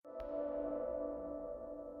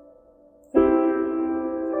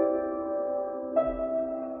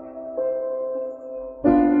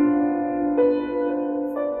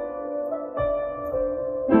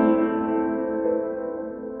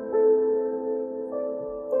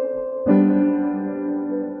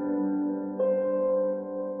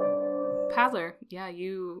Paddler, yeah,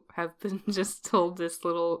 you have been just told this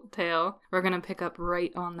little tale. We're gonna pick up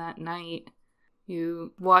right on that night.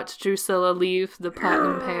 You watch Drusilla leave the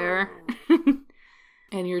Platinum Pear,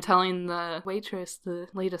 and you're telling the waitress the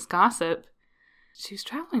latest gossip. She's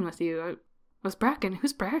traveling with you. Was Bracken?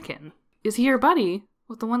 Who's Bracken? Is he your buddy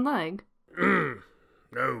with the one leg?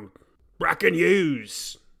 No. Bracken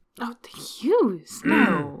Hughes. Oh, the Hughes?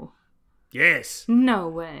 No. Yes. No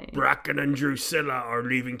way. Bracken and Drusilla are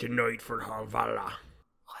leaving tonight for Halvala.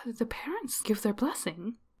 What did the parents give their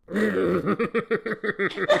blessing?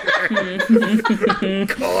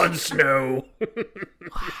 God, Snow.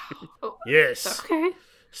 Wow. Oh, Yes. okay.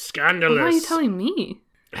 Scandalous. Why are you telling me?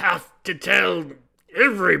 Have to tell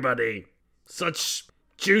everybody. Such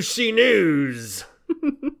juicy news.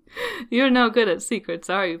 You're no good at secrets,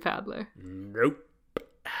 are you, Paddler? Nope.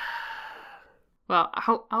 Well,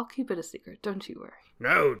 I'll keep it a secret, don't you worry.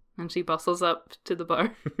 No. And she bustles up to the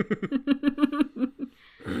bar.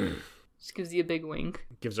 She gives you a big wink.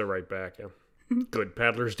 Gives it right back, yeah. Good,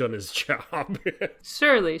 Paddler's done his job.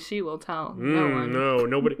 Surely she will tell no one. No,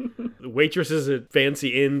 nobody. Waitresses at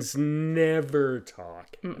fancy inns never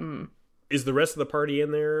talk. Mm-mm. Is the rest of the party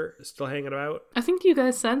in there still hanging about? I think you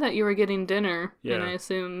guys said that you were getting dinner, Yeah. and I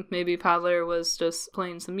assume maybe Paddler was just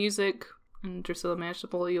playing some music, and Drusilla managed to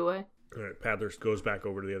pull you away. All right, Paddler goes back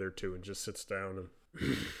over to the other two and just sits down.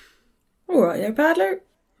 And All right there, Paddler.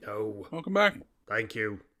 no, Welcome back. thank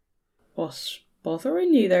you. What's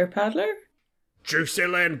bothering you there, Paddler?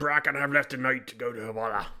 Drusilla and Bracken have left tonight to go to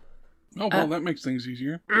Havala. Oh, well, that makes things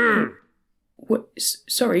easier. What?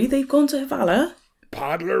 Sorry, they've gone to Havala?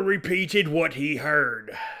 Paddler repeated what he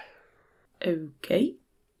heard. Okay.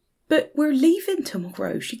 But we're leaving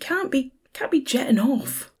tomorrow. She can't be jetting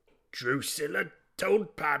off. Drusilla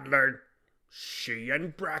told Paddler she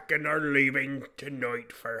and Bracken are leaving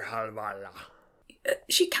tonight for Halvala.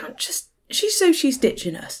 She can't just... She's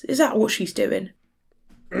ditching us. Is that what she's doing?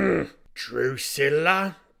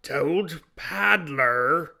 Drusilla told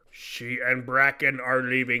Paddler she and Bracken are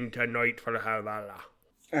leaving tonight for Halvala.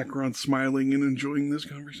 Akron's smiling and enjoying this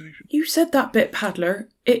conversation. You said that bit, Paddler.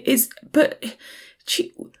 It is... But...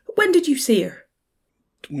 She... When did you see her?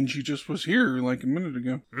 When she just was here like a minute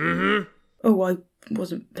ago. Mm-hmm. Oh, I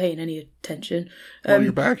wasn't paying any attention. Well,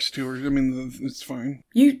 your back's to her. I mean, it's fine.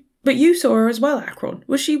 But you saw her as well, Akron.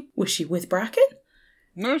 Was she with Bracken?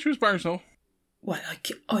 No, she was by herself. Well,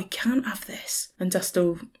 I can't have this. And Dust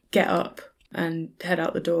will get up and head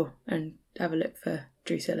out the door and have a look for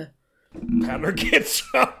Drusilla. Paddler gets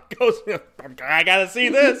up, goes, I gotta see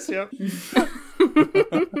this. Yep.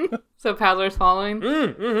 So Paddler's following?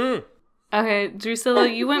 Mm-hmm. Okay, Drusilla,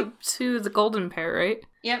 you went to the Golden Pear, right?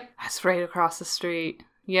 Yep. That's right across the street.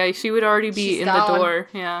 Yeah, she would already be She's in gone. the door.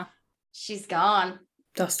 Yeah. She's gone.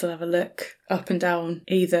 Dust will have a look up and down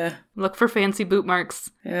either. Look for fancy boot marks.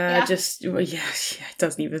 Yeah.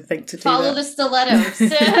 Doesn't even think to do Follow that. the stilettos.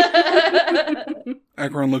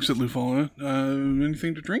 Akron looks at Lufala.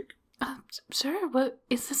 Anything to drink? Sure, what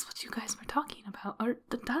is this what you guys were talking about? Or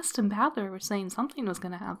the Dust and Paddler were saying something was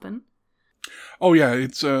going to happen. Oh, yeah,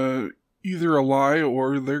 it's either a lie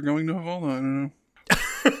or they're going to Havala. I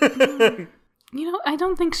don't know. You know, I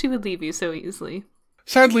don't think she would leave you so easily.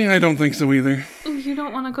 Sadly, I don't think so either. You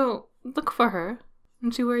don't want to go look for her.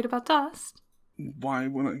 Aren't you worried about Dust? Why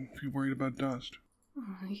would I be worried about Dust?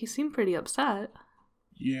 You seem pretty upset.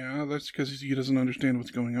 Yeah, that's because he doesn't understand what's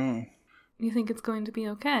going on. You think it's going to be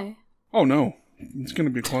okay? Oh, no. It's going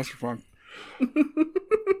to be a clusterfuck.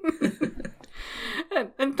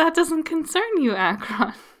 And that doesn't concern you,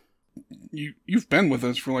 Akron. You've been with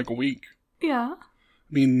us for like a week. Yeah. I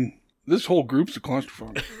mean, this whole group's a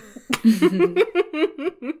clusterfuck.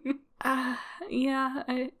 Yeah,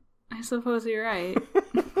 I suppose you're right.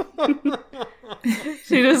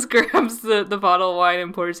 She just grabs the bottle of wine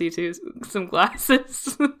and pours you two some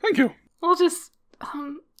glasses. Thank you. We'll just,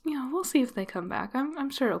 we'll see if they come back. I'm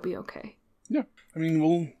sure it'll be okay. Yeah. I mean,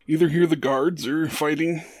 we'll either hear the guards or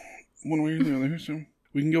fighting one way or the other, so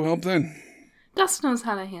we can go help then. Dust knows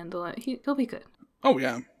how to handle it. He'll be good. Oh,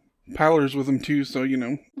 yeah. Paddler's with him too, so,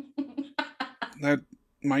 that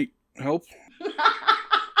might help.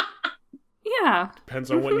 Yeah.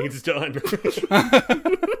 Depends on what needs done.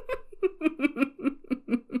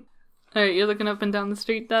 Alright, you're looking up and down the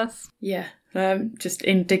street, Dust? Yeah, just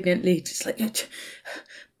indignantly, just like,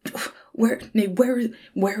 where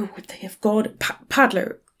would they have gone?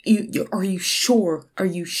 Paddler, are you sure? Are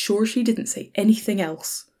you sure she didn't say anything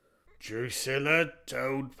else? Drusilla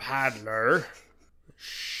told Paddler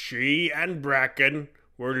she and Bracken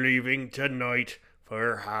were leaving tonight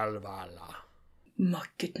for Halvala. My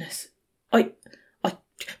goodness.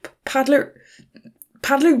 Paddler,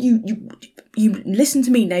 Paddler, you listen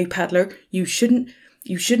to me now, Paddler. You shouldn't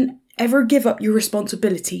ever give up your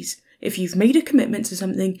responsibilities. If you've made a commitment to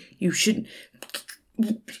something, you shouldn't.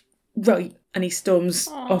 Right. And he storms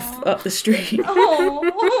off up the street.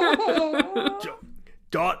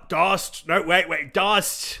 Dost. No, wait.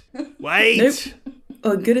 Dost. Wait. Nope.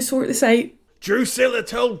 I'm gonna sort this out. Drusilla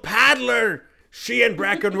told Paddler she and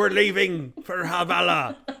Bracken were leaving for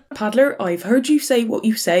Havala. Paddler, I've heard you say what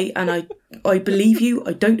you say, and I believe you.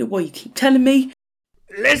 I don't know why you keep telling me.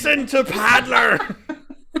 Listen to Paddler.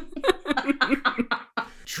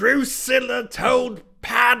 Drusilla told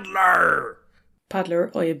Paddler.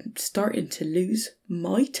 Paddler, I am starting to lose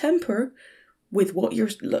my temper with what you're...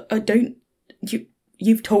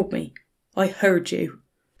 You've told me. I heard you.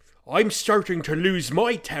 I'm starting to lose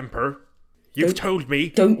my temper. You've told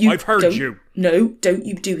me. I've heard you. No, don't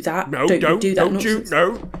you do that. No, don't you do that don't you?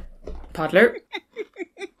 No. Paddler.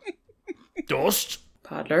 Dost.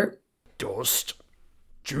 Paddler. Dost.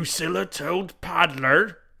 Drusilla told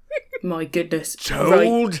Paddler. My goodness.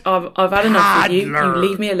 Told right. I've had enough of you. Paddler. You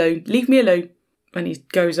leave me alone. Leave me alone. And he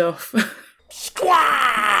goes off.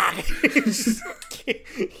 Squawk!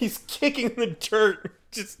 He's kicking the dirt.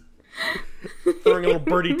 Just throwing a little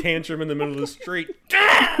birdie tantrum in the middle of the street.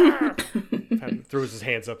 Throws his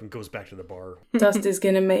hands up and goes back to the bar. Dust is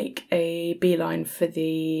going to make a beeline for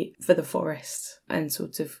the forest and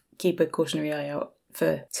sort of keep a cautionary eye out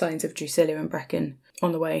for signs of Drusilla and Bracken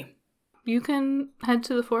on the way. You can head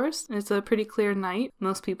to the forest. It's a pretty clear night.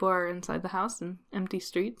 Most people are inside the house in empty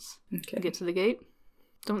streets. Okay. You get to the gate.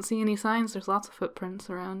 Don't see any signs. There's lots of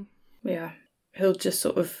footprints around. Yeah. He'll just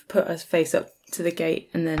sort of put his face up to the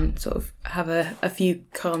gate and then sort of have a few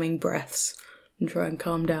calming breaths and try and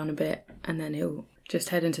calm down a bit. And then he'll just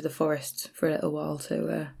head into the forest for a little while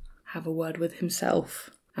to have a word with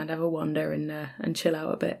himself and have a wander and chill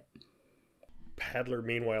out a bit. Paddler,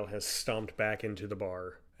 meanwhile, has stomped back into the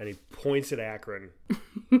bar and he points at Akron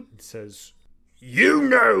and says, "You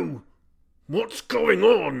know what's going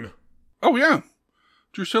on." Oh, yeah.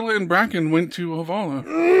 Drusilla and Bracken went to Havala.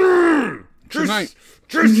 Tonight.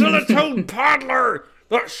 Drusilla told Paddler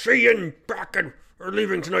that she and Bracken are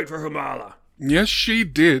leaving tonight for Havala. Yes, she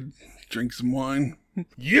did. Drink some wine.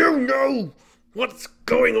 You know what's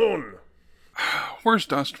going on. Where's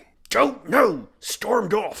Dust? Don't know.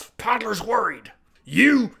 Stormed off. Paddler's worried.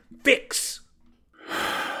 You fix.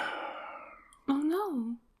 Oh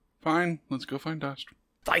no. Fine, let's go find Dust.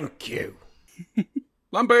 Thank you.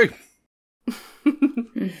 Lumpy!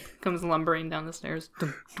 Comes lumbering down the stairs.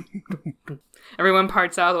 Everyone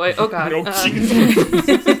parts out of the way. Oh god. Oh,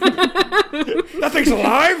 that thing's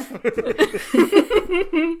alive?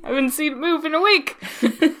 I haven't seen it move in a week.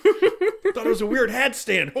 Thought it was a weird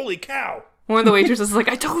headstand. Holy cow. One of the waitresses is like,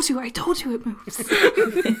 I told you it moves.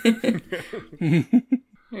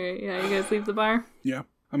 Alright, yeah, you guys leave the bar? Yeah,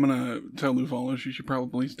 I'm gonna tell Luvala she should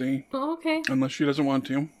probably stay. Oh, okay. Unless she doesn't want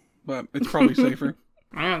to, but it's probably safer.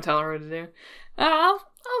 I don't tell her what to do. I'll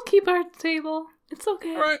keep her at the table. It's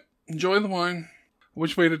okay. Alright, enjoy the wine.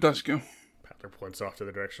 Which way did Dust go? Paddler points off to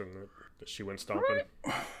the direction that she went stomping.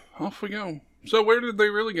 Right. Off we go. So where did they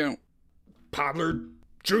really go? Paddler.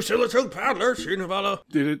 Drusilla told Paddler she and Havala.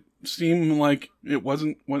 Did it seem like it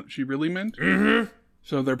wasn't what she really meant? Mm-hmm.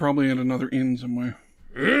 So they're probably at another inn somewhere.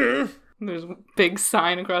 Mm-hmm. There's a big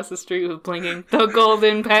sign across the street with blinking, the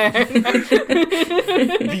golden pair.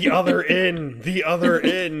 The other inn. The other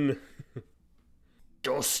inn.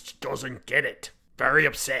 Dust doesn't get it. Very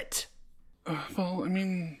upset. Well, I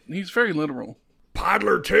mean, he's very literal.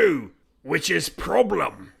 Paddler too, which is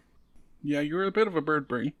problem. Yeah, you're a bit of a bird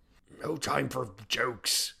brain. No time for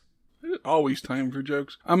jokes. Always time for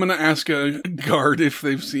jokes. I'm gonna ask a guard if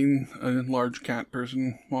they've seen a large cat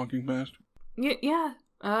person walking past. Yeah.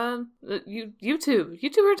 You two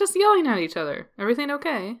were just yelling at each other. Everything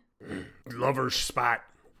okay? Lover's spot.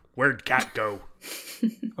 Where'd cat go?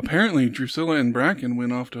 Apparently, Drusilla and Bracken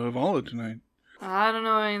went off to Havala tonight. I don't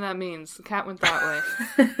know what any of that means. The cat went that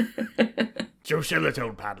way. Drusilla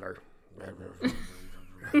told Paddler.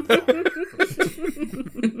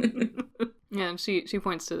 Yeah, and she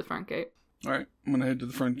points to the front gate. Alright, I'm gonna head to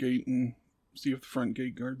the front gate and see if the front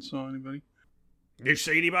gate guard saw anybody. You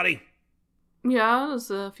see anybody? Yeah,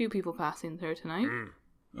 there's a few people passing through tonight.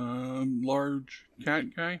 Large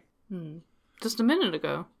cat guy? Just a minute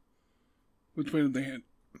ago. Which way did they head?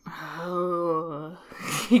 Oh,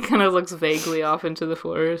 he kind of looks vaguely off into the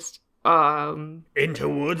forest. Into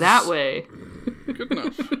woods? That way. Good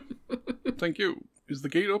enough. Thank you. Is the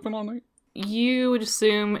gate open all night? You would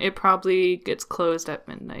assume it probably gets closed at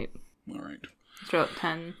midnight. Alright. It's about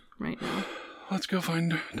 10 right now. Let's go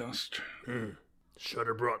find Dust. Should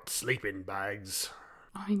have brought sleeping bags.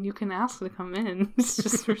 I mean, you can ask to come in. It's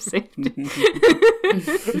just for safety.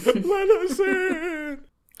 Let us in!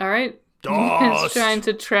 Alright. Dust! He's trying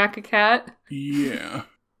to track a cat. Yeah.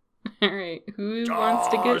 Alright. Who wants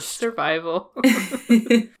to get Dust! survival?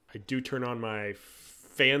 I do turn on my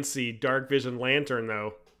fancy dark vision lantern,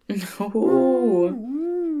 though. Oh.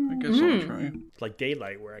 I guess I'll try. It's like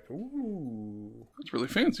daylight where I can... Ooh. That's really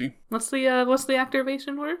fancy. What's the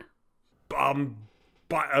activation word? Byron.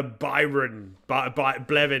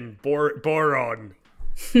 Blevin. Boron.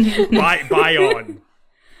 Bion.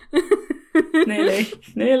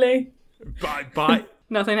 Nearly.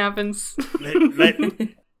 Nothing happens. Let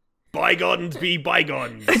bygones be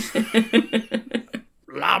bygones.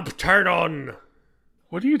 Lamp turn on.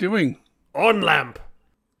 What are you doing? On lamp.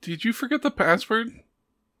 Did you forget the password?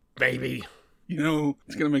 Baby. You know,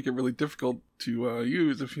 it's going to make it really difficult to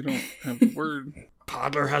use if you don't have the word.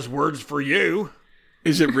 Paddler has words for you.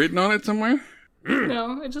 Is it written on it somewhere?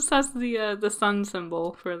 No, it just has the sun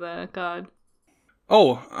symbol for the god.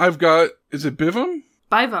 Oh, I've got... Is it Bivum?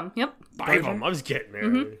 Bivum, yep. Bivum. I was getting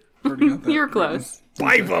there. Already got that You're written. close.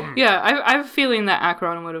 Bivum. Yeah, I have a feeling that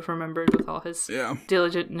Akron would have remembered with all his Yeah.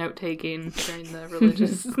 diligent note-taking during the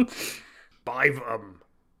religious... Bivum.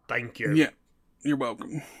 Thank you. Yeah. You're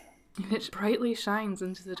welcome. It brightly shines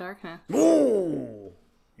into the darkness. Ooh.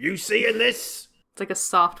 You seeing this? It's like a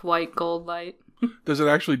soft white gold light. Does it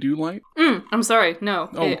actually do light? I'm sorry, no.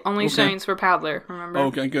 Oh, it only okay. shines for Paddler, remember? Oh,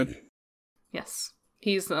 okay, good. Yes.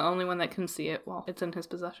 He's the only one that can see it while it's in his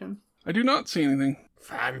possession. I do not see anything.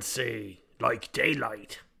 Fancy. Like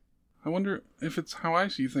daylight. I wonder if it's how I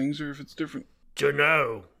see things or if it's different.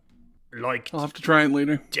 Dunno. Like I'll have to try it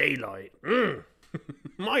later. daylight.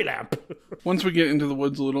 My lamp. Once we get into the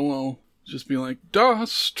woods a little, I'll just be like,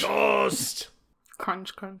 dust! Dust.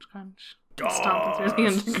 Crunch, crunch, crunch. Dust. Stomping through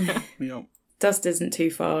the underground. Yep. Dust isn't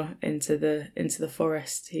too far into the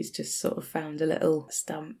forest. He's just sort of found a little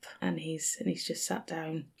stump and he's just sat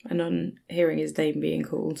down. And on hearing his name being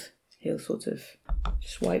called, he'll sort of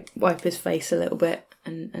just wipe his face a little bit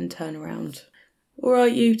and turn around. All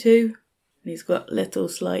right, you two. And he's got little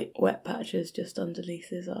slight wet patches just underneath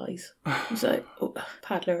his eyes. He's like, oh,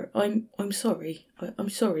 Paddler, I'm sorry. I'm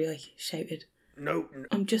sorry I shouted. No.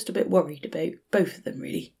 I'm just a bit worried about both of them,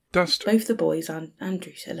 really. Dust. Both the boys and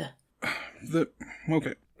Drusilla.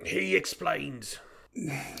 Okay. He explains.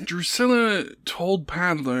 Drusilla told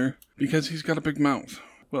Paddler because he's got a big mouth.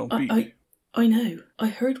 Well, beak. I know. I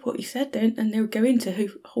heard what he said then, and they're going to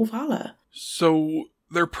Hovala. So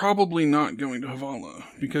they're probably not going to Havala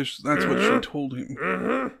because that's what she told him.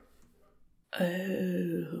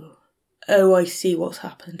 Oh, I see what's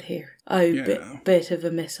happened here. Oh, Yeah. bit of a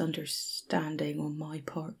misunderstanding on my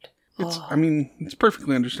part. I mean, it's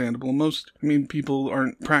perfectly understandable. People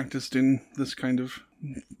aren't practiced in this kind of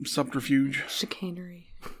subterfuge. Chicanery.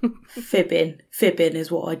 Fibbing is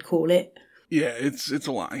what I'd call it. Yeah, it's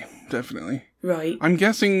a lie, definitely. Right. I'm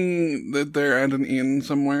guessing that they're at an inn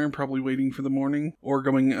somewhere, probably waiting for the morning, or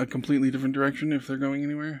going a completely different direction if they're going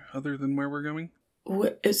anywhere other than where we're going.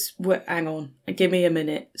 Hang on, give me a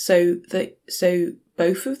minute. So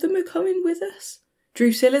both of them are coming with us.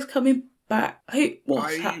 Drusilla's coming back. I would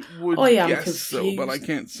am guess confused. so, but I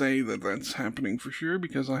can't say that that's happening for sure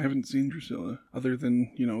because I haven't seen Drusilla other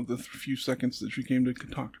than the few seconds that she came to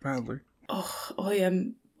talk to Paddler. Oh,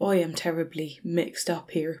 I am terribly mixed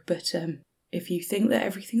up here. But if you think that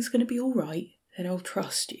everything's going to be all right, then I'll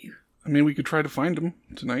trust you. I mean, we could try to find him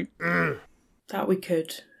tonight. That we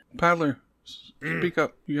could. Paddler, speak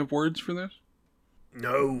up. You have words for this?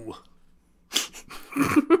 No.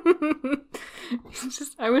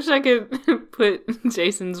 I wish I could put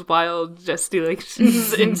Jason's wild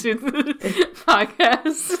gesticulations into the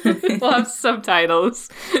podcast. We'll have subtitles.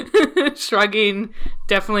 Shrugging,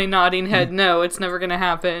 definitely nodding head, no, it's never gonna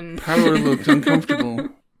happen. Paddler looked uncomfortable.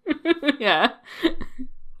 Yeah.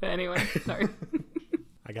 But anyway, sorry.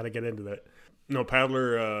 I gotta get into that. No,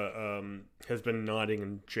 Paddler has been nodding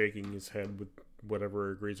and shaking his head with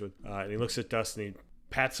whatever he agrees with. And he looks at Dust and he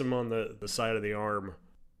pats him on the side of the arm.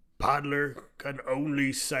 Paddler can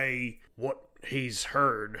only say what he's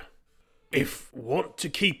heard. If want to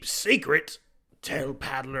keep secret, tell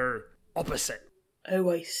Paddler opposite.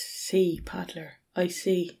 Oh, I see, Paddler. I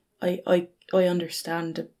see. I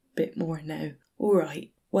understand a bit more now. All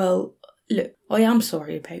right. Well, look, I am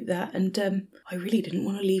sorry about that, and I really didn't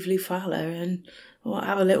want to leave Lufala and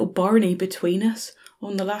have a little Barney between us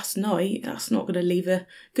on the last night. That's not going to leave a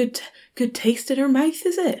good taste in her mouth,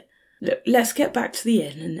 is it? Look, let's get back to the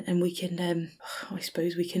inn, and we can, I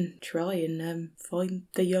suppose we can try and find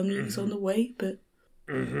the younglings on the way, but...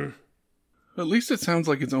 At least it sounds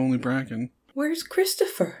like it's only Bracken. Where's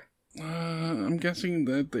Christopher? I'm guessing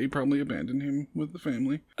that they probably abandoned him with the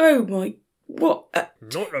family. Oh my... What?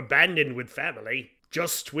 Not abandoned with family,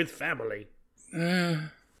 just with family.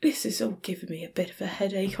 This is all giving me a bit of a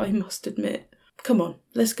headache, I must admit. Come on,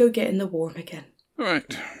 let's go get in the warm again.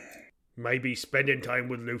 Alright. Maybe spending time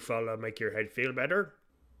with Lufala make your head feel better?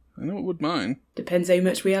 I know it would mine. Depends how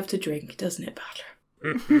much we have to drink, doesn't it,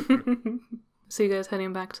 Paddler? So you guys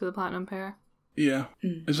heading back to the Platinum Pear? Yeah.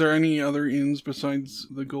 Is there any other inns besides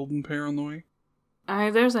the Golden Pear on the way?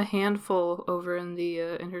 There's a handful over in the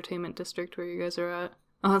entertainment district where you guys are at.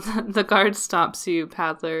 Oh, the guard stops you,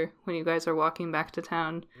 Paddler, when you guys are walking back to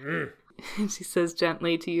town. And she says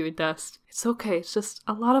gently to you, Dust, "It's okay, it's just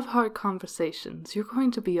a lot of hard conversations. You're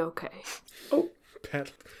going to be okay." Oh.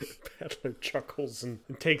 Paddler chuckles and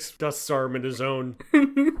takes Dust's arm in his own.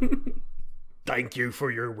 Thank you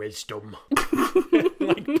for your wisdom.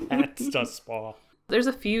 Like pats Dust's paw. There's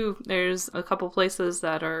a couple places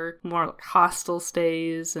that are more like hostel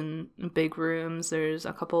stays and big rooms. There's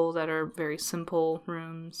a couple that are very simple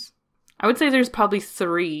rooms. I would say there's probably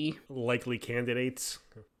 3. Likely candidates.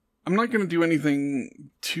 I'm not going to do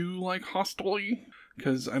anything too, hostile-y,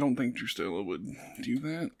 because I don't think Drusilla would do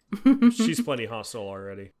that. She's plenty hostile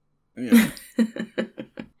already. Yeah.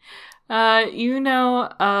 You know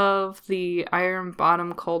of the Iron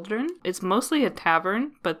Bottom Cauldron. It's mostly a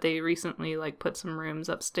tavern, but they recently put some rooms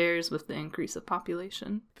upstairs with the increase of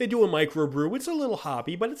population. They do a microbrew. It's a little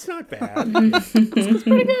hobby, but it's not bad. It's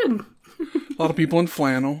pretty good. A lot of people in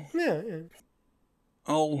flannel. Yeah.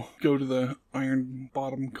 I'll go to the Iron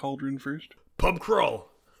Bottom Cauldron first. Pub crawl.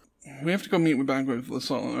 We have to go meet back with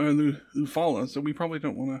Lufala, so we probably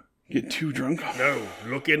don't want to get too drunk. No,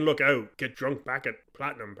 look in, look out. Get drunk back at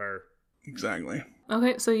Platinum Pear. Exactly.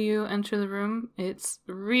 Okay, so you enter the room. It's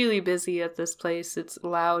really busy at this place. It's a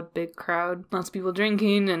loud, big crowd. Lots of people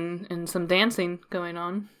drinking and some dancing going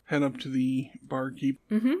on. Head up to the barkeep.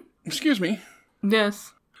 Mm-hmm. Excuse me.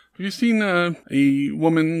 Yes. Have you seen a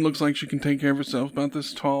woman looks like she can take care of herself, about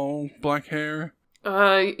this tall, black hair?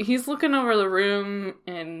 He's looking over the room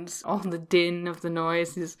and all the din of the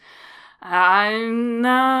noise. I've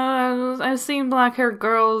seen black-haired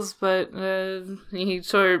girls, but he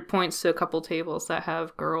sort of points to a couple tables that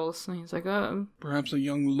have girls, and he's like, Perhaps a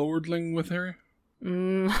young lordling with her?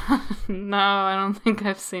 No, I don't think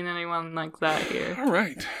I've seen anyone like that here. All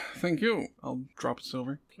right, thank you. I'll drop a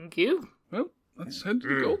silver. Thank you. Well, let's head to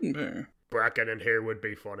the Golden Pear. Bracken in here would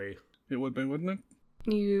be funny. It would be, wouldn't it?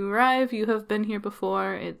 You arrive, you have been here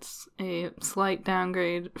before. It's a slight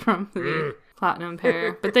downgrade from the Platinum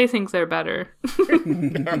Pear, but they think they're better.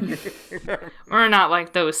 We're not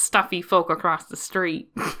like those stuffy folk across the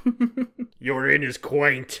street. Your inn is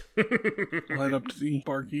quaint. I'll head up to the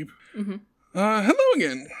barkeep. Mm-hmm. Hello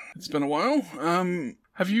again. It's been a while.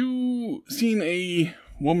 Have you seen a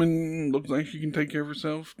woman looks like she can take care of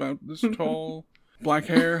herself, about this tall, black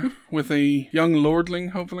hair, with a young lordling,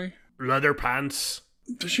 hopefully? Leather pants.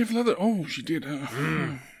 Does she have leather? Oh, she did.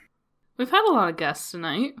 We've had a lot of guests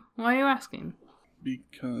tonight. Why are you asking?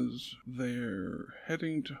 Because they're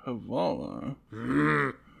heading to Havala.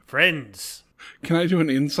 Friends. Can I do an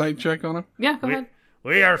insight check on him? Yeah, go ahead.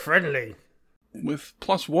 We are friendly. With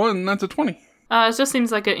 +1, that's a 20. It just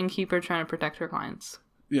seems like an innkeeper trying to protect her clients.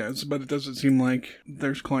 Yes, but it doesn't seem like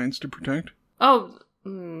there's clients to protect. Oh,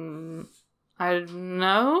 I don't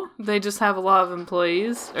know. They just have a lot of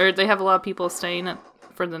employees, or they have a lot of people staying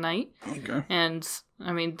for the night. Okay. And,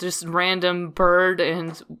 I mean, just random bird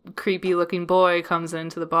and creepy looking boy comes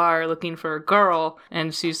into the bar looking for a girl,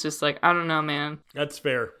 and she's just like, I don't know, man. That's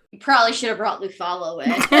fair. You probably should have brought Lufalo in.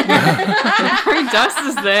 Dust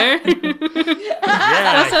is there.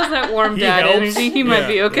 Dust has that warm dad helps. energy. He might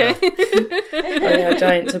be okay. A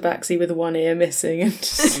giant tabaxi with one ear missing and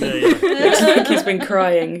just Yeah. looks like he's been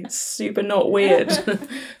crying. It's super not weird.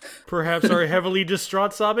 Perhaps our heavily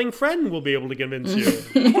distraught sobbing friend will be able to convince you.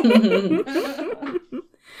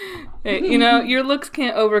 Hey, your looks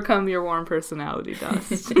can't overcome your warm personality,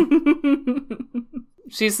 Dust.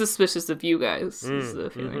 She's suspicious of you guys, is the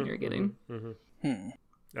feeling you're getting.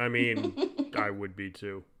 I mean, I would be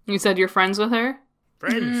too. You said you're friends with her?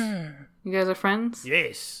 Friends. You guys are friends?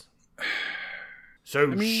 Yes.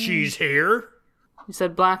 So she's here? You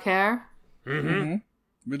said black hair?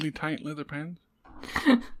 Really tight leather pants.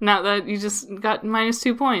 Not that you just got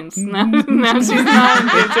 -2 points. Now she's not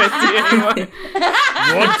interested anymore.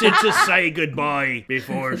 Wanted to say goodbye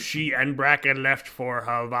before she and Bracken left for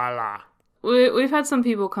Havala. We've had some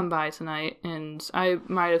people come by tonight, and I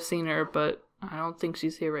might have seen her, but I don't think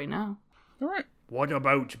she's here right now. All right. What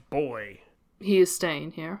about boy? He is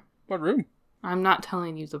staying here. What room? I'm not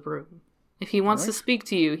telling you the room. If he wants to speak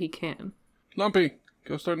to you, he can. Lumpy,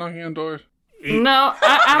 Go start knocking on doors. No,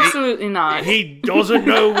 absolutely not. He doesn't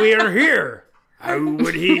know we're here. How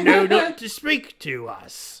would he know not to speak to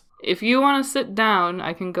us? If you want to sit down,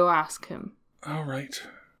 I can go ask him. All right.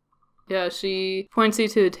 Yeah, she points you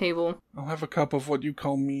to a table. I'll have a cup of what you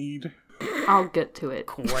call mead. I'll get to it.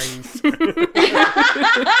 Quaint.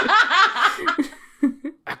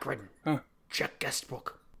 Akron, check guest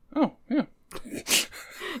book. Oh, yeah.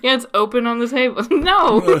 Yeah, it's open on the table.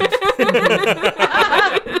 No!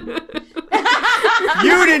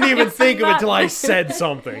 You didn't even think of it till I said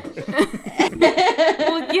something.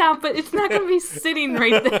 Well, yeah, but it's not going to be sitting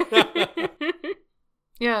right there.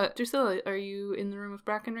 Yeah, Drusilla, are you in the room with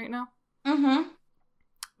Bracken right now? Mm-hmm.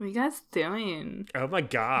 What are you guys doing? Oh my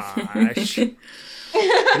gosh.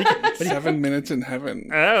 7 minutes in heaven.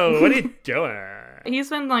 Oh, what are you doing? He's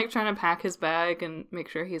been, trying to pack his bag and make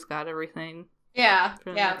sure he's got everything Yeah,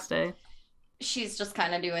 for the yeah. next day. She's just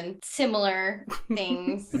kind of doing similar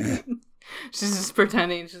things. She's just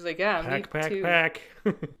pretending. She's like, yeah, me too. Pack.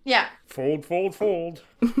 Yeah. Fold.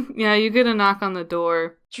 Yeah, you get a knock on the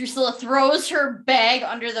door. Drusilla throws her bag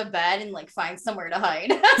under the bed and finds somewhere to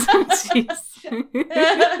hide. Jeez.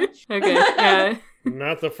 Okay, yeah.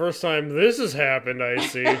 Not the first time this has happened, I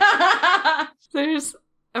see.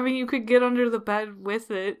 You could get under the bed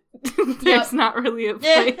with it. There's not really a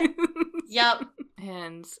place. Yep.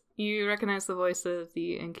 And you recognize the voice of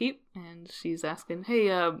the innkeep, and she's asking, hey,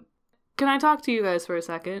 can I talk to you guys for a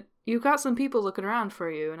second? You've got some people looking around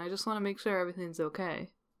for you, and I just want to make sure everything's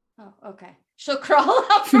okay. Oh, okay. She'll crawl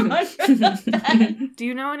out from under the bed. Do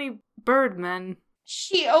you know any birdmen?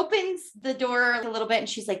 She opens the door a little bit and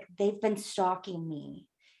she's like, they've been stalking me.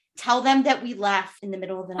 Tell them that we left in the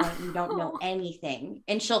middle of the night and you don't know anything.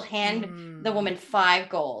 And she'll hand the woman 5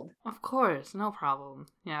 gold. Of course, no problem.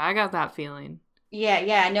 Yeah, I got that feeling.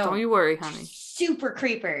 Yeah, no. Don't you worry, honey. Super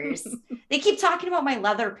creepers. They keep talking about my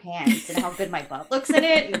leather pants and how good my butt looks in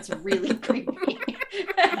it, and it's really creepy.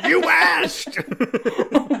 You asked!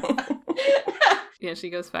 Yeah, she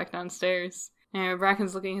goes back downstairs. And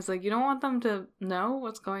Bracken's looking, he's like, you don't want them to know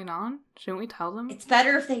what's going on? Shouldn't we tell them? It's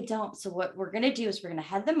better if they don't. So what we're going to do is we're going to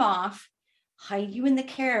head them off, hide you in the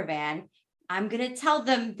caravan. I'm going to tell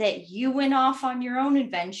them that you went off on your own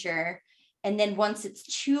adventure. And then once it's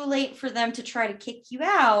too late for them to try to kick you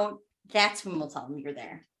out, that's when we'll tell them you're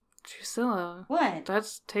there. Drusilla. What?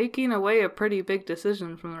 That's taking away a pretty big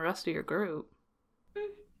decision from the rest of your group.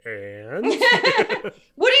 And?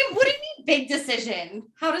 What do you mean big decision?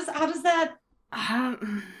 How does that?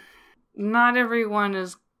 Not everyone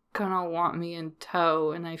is gonna want me in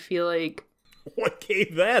tow, and I feel like... What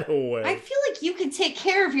gave that away? I feel like you can take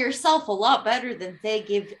care of yourself a lot better than they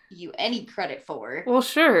give you any credit for. Well,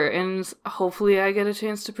 sure, and hopefully I get a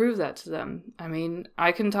chance to prove that to them. I mean,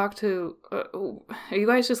 I can talk to... are you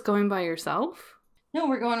guys just going by yourself? No,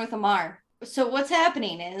 we're going with Amar. So what's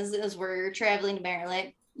happening is we're traveling to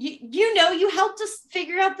Maryland. You helped us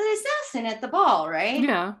figure out the assassin at the ball, right?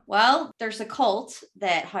 Yeah. Well, there's a cult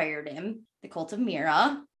that hired him, the Cult of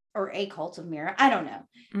Mira, or a Cult of Mira. I don't know.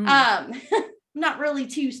 I'm not really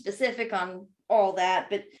too specific on all that,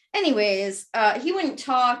 but anyways, he wouldn't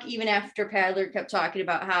talk even after Paddler kept talking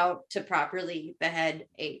about how to properly behead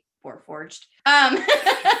a Warforged.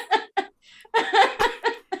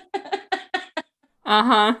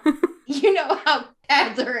 You know how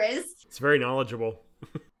Paddler is. It's very knowledgeable.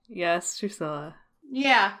 Yes, Drusilla.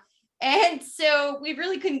 Yeah. And so we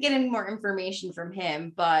really couldn't get any more information from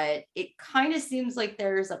him, but it kind of seems like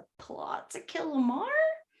there's a plot to kill Amar.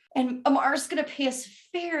 And Amar's going to pay us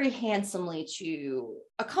very handsomely to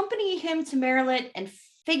accompany him to Maryland and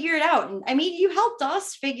figure it out. And I mean, you helped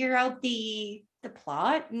us figure out the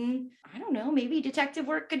plot. And I don't know, maybe detective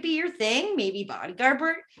work could be your thing. Maybe bodyguard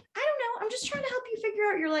work. I don't know. I'm just trying to help you figure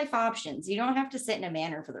out your life options. You don't have to sit in a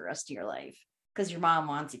manor for the rest of your life because your mom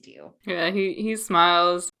wants you to. Yeah, he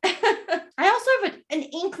smiles. I also have an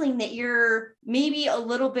inkling that you're maybe a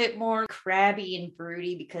little bit more crabby and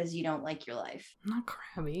broody because you don't like your life. I'm not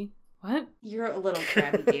crabby. What? You're a little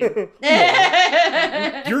crabby, dude.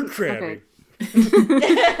 You're crabby.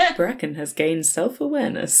 Okay. Bracken has gained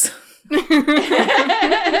self-awareness.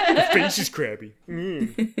 Face is crabby.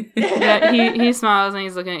 Yeah, he smiles and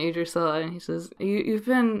he's looking at you, Drusilla, and he says, You've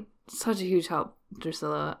been such a huge help,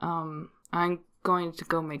 Drusilla. I'm going to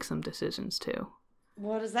go make some decisions too.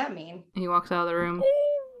 What does that mean? He walks out of the room.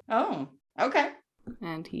 Oh, okay.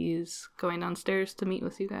 And he's going downstairs to meet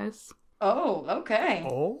with you guys. Oh, okay.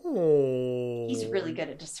 Oh. He's really good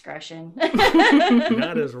at discretion.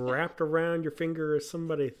 Not as wrapped around your finger as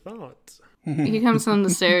somebody thought. He comes down the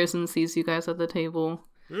stairs and sees you guys at the table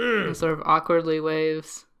and sort of awkwardly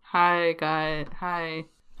waves. Hi, guy. Hi.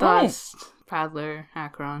 Dust. Paddler,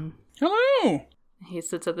 Akron. Hello. He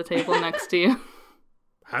sits at the table next to you.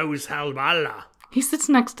 How's Halbala? He sits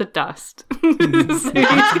next to Dust.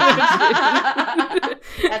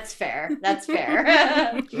 That's fair. That's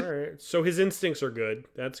fair. All right. So his instincts are good.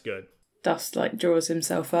 That's good. Dust draws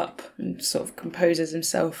himself up and sort of composes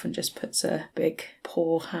himself and just puts a big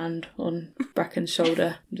paw hand on Bracken's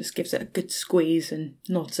shoulder and just gives it a good squeeze and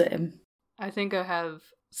nods at him. I think I have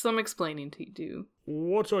some explaining to do.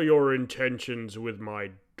 What are your intentions with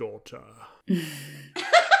my daughter? When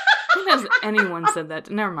has anyone said that?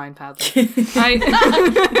 Never mind, Paddler. Somebody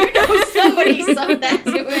said that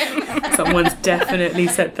to him. Someone's definitely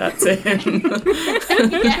said that to him.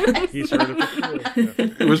 Yes. He's heard it before.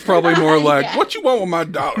 Yeah. It was probably more like, Yeah. what you want with my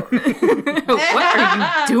daughter? What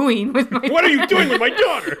are you doing with my... What are you doing with my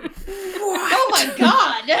daughter? Oh my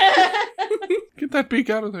god. Get that beak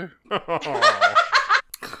out of there.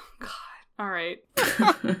 All right.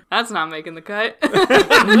 That's not making the cut. That's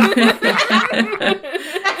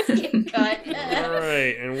getting cut. All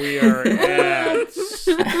right, and we are at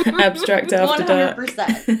Abstract after dark.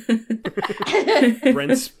 100%.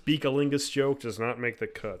 Brent's Beakalingus joke does not make the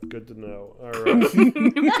cut. Good to know. All right.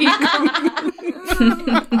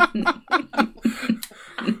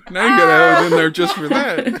 Now you gotta have it in there just for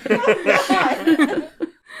that.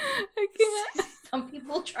 I can't. Some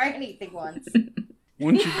people try anything once.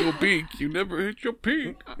 Once you go beak, you never hit your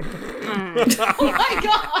peak. Oh my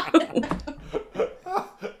god.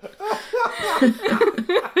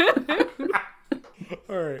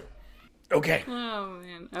 All right. Okay. Oh,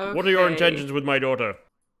 man. Okay. What are your intentions with my daughter?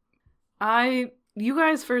 You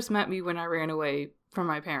guys first met me when I ran away from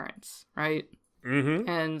my parents, right? Mm-hmm.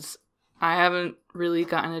 And I haven't really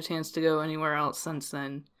gotten a chance to go anywhere else since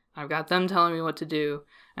then. I've got them telling me what to do,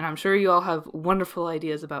 and I'm sure you all have wonderful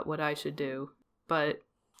ideas about what I should do. But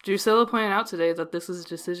Drusilla pointed out today that this is a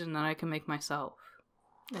decision that I can make myself.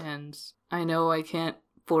 And I know I can't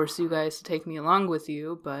force you guys to take me along with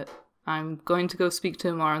you, but I'm going to go speak to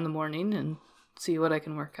Amar in the morning and see what I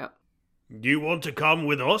can work out. Do you want to come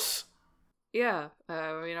with us? Yeah,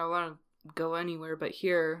 I want to go anywhere but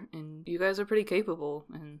here, and you guys are pretty capable,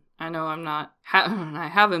 and I know I'm not, I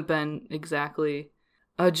haven't been exactly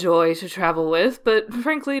a joy to travel with, but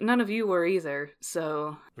frankly, none of you were either,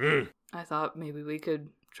 so I thought maybe we could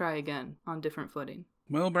try again on different footing.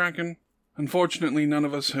 Well, Bracken, unfortunately none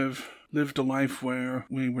of us have lived a life where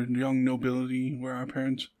we were young nobility, where our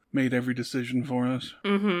parents made every decision for us.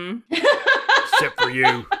 Mm-hmm. Except for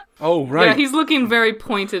you. Oh, right. Yeah, he's looking very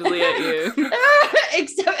pointedly at you.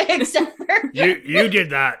 except for You did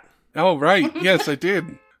that. Oh, right. Yes, I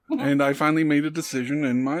did. And I finally made a decision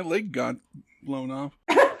and my leg got blown off.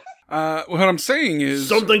 What I'm saying is...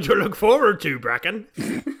 Something to look forward to, Bracken.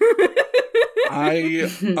 I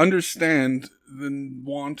understand the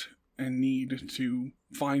want and need to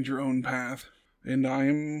find your own path, and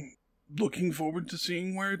I'm looking forward to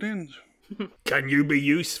seeing where it ends. Can you be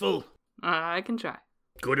useful? I can try.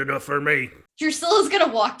 Good enough for me. Drusilla's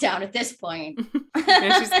gonna walk down at this point.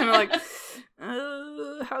 And she's kind of like,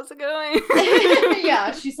 how's it going?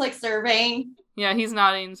 Yeah, she's like surveying. Yeah, he's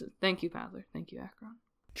nodding. Thank you, Paddler. Thank you, Akron.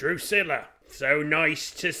 Drusilla, so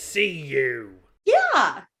nice to see you.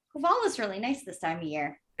 Yeah, Kovala's really nice this time of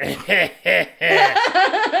year.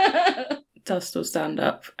 Dust will stand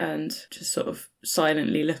up and just sort of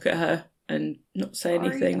silently look at her and not say Sorry,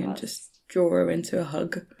 anything and Dust. just draw her into a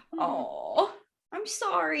hug. Oh, I'm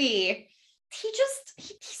sorry.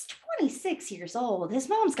 He's 26 years old. His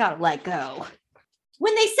mom's got to let go.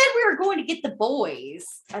 When they said we were going to get the boys,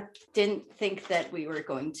 I didn't think that we were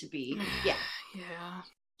going to be. Yeah. Yeah.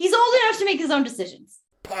 He's old enough to make his own decisions.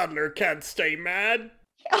 Paddler can't stay mad.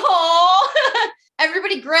 Oh,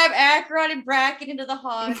 everybody grab Akron and Bracken into the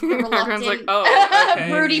hug. The Akron's like, reluctant, oh, okay.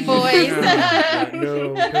 broody boys.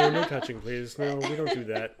 No touching, please. No, we don't do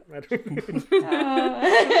that.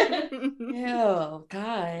 Ew,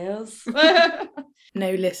 guys.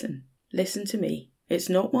 No, listen. Listen to me. It's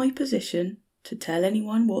not my position to tell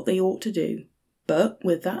anyone what they ought to do. But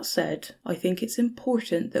with that said, I think it's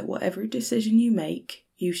important that whatever decision you make,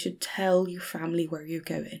 you should tell your family where you're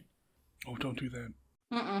going. Oh, don't do that.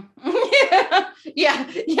 yeah.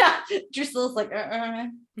 Drusilla's like,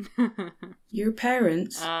 Your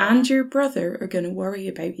parents and your brother are going to worry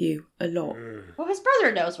about you a lot. Well, his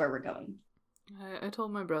brother knows where we're going. I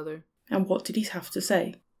told my brother. And what did he have to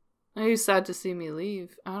say? He's sad to see me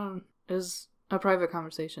leave. It was a private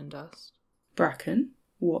conversation, Dust. Bracken,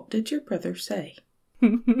 what did your brother say?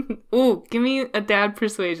 Ooh, give me a dad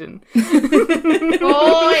persuasion.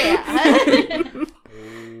 Oh, yeah.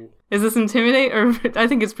 Ooh. Is this intimidate or I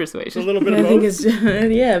think it's It's a persuasion? little bit I of think both. it's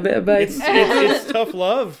yeah, a bit of both. It's tough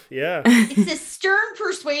love. Yeah. It's a stern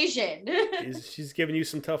persuasion. She's giving you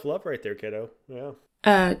some tough love right there, kiddo. Yeah.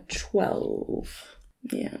 12.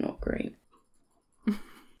 Yeah, not great.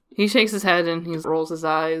 He shakes his head and he rolls his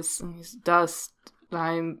eyes. And he's, Dust,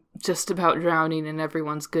 I'm just about drowning in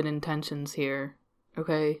everyone's good intentions here.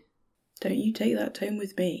 Okay? Don't you take that tone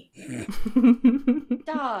with me.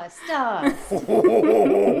 Dust.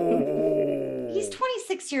 He's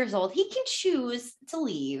 26 years old. He can choose to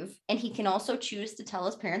leave, and he can also choose to tell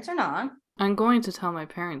his parents or not. I'm going to tell my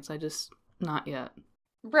parents, I just not yet.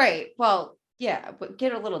 Right. Well, yeah, but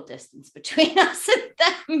get a little distance between us and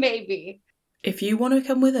them, maybe. If you want to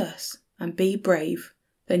come with us and be brave,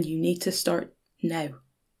 then you need to start now.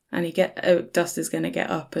 And Dust is going to get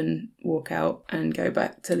up and walk out and go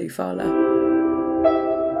back to Lufala.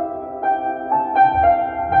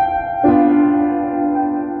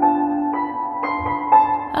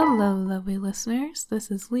 Hello, lovely listeners.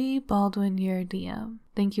 This is Lee Baldwin, your DM.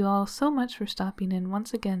 Thank you all so much for stopping in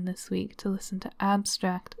once again this week to listen to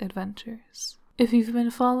Abstract Adventures. If you've been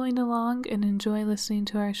following along and enjoy listening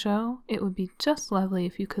to our show, it would be just lovely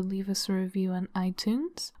if you could leave us a review on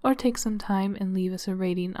iTunes or take some time and leave us a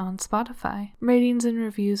rating on Spotify. Ratings and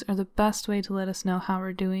reviews are the best way to let us know how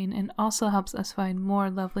we're doing and also helps us find more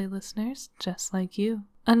lovely listeners just like you.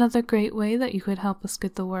 Another great way that you could help us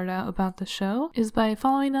get the word out about the show is by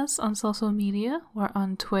following us on social media. We're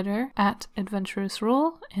on Twitter at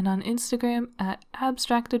AdventurousRoll and on Instagram at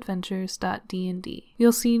abstractadventures.dnd.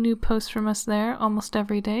 You'll see new posts from us there almost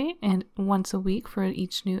every day and once a week for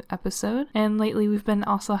each new episode. And lately we've been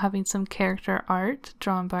also having some character art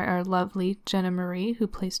drawn by our lovely Jenna Marie, who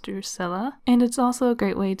plays Drusilla. And it's also a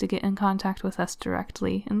great way to get in contact with us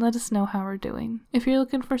directly and let us know how we're doing. If you're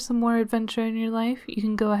looking for some more adventure in your life, you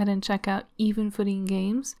can go ahead and check out Even Footing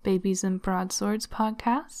Games, Babies and Broadswords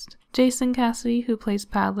podcast. Jason Cassidy, who plays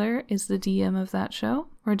Paddler, is the DM of that show.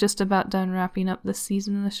 We're just about done wrapping up this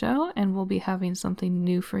season of the show, and we'll be having something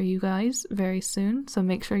new for you guys very soon, so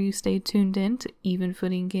make sure you stay tuned in to Even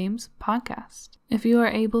Footing Games podcast. If you are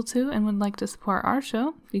able to and would like to support our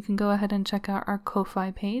show, you can go ahead and check out our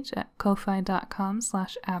Ko-Fi page at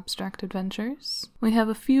ko-fi.com/abstractadventures. We have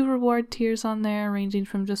a few reward tiers on there ranging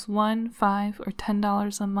from just $1, $5, or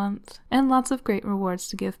 $10 a month, and lots of great rewards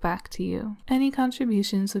to give back to you. Any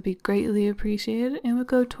contributions would be greatly appreciated and would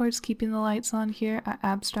go towards keeping the lights on here at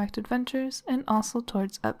Abstract Adventures and also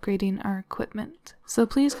towards upgrading our equipment. So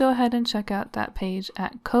please go ahead and check out that page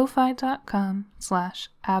at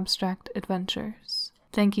ko-fi.com/abstractadventures.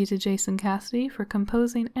 Thank you to Jason Cassidy for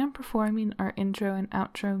composing and performing our intro and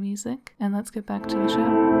outro music, and let's get back to the show.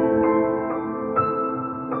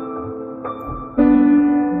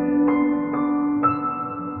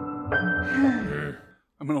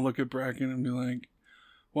 I'm going to look at Bracken and be like,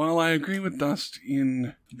 well, I agree with Dust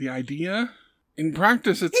in the idea. In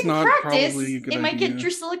practice, it's not probably a good idea. It might get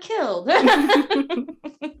Drusilla killed.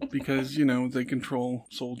 Because, they control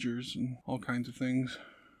soldiers and all kinds of things.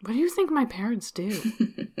 What do you think my parents do?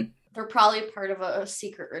 They're probably part of a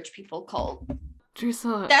secret rich people cult.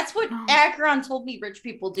 Drusilla. That's what Acheron told me rich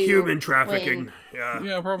people do. Human trafficking.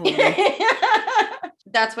 Yeah, probably.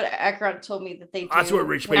 That's what Acheron told me that they do. That's what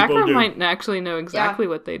rich people Acheron do. might actually know exactly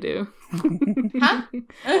what they do. Huh?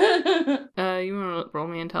 You want to roll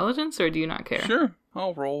me intelligence, or do you not care? Sure,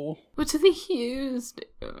 I'll roll. What do the Hughes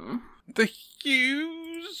do? The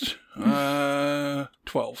Hughes?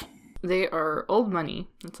 12. They are old money.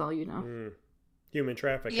 That's all you know. Human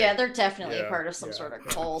trafficking. Yeah, they're definitely a part of some sort of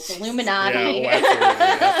cult. Illuminati. Yeah,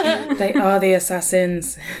 absolutely. They are the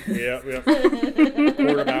assassins. Yep.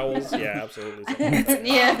 Court of Owls. Yeah, absolutely.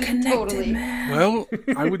 Yeah, totally. Well,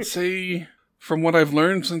 I would say, from what I've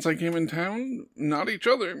learned since I came in town, not each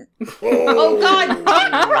other. Oh, God.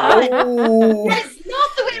 Oh. That's not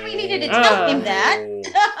the way we needed to tell him that.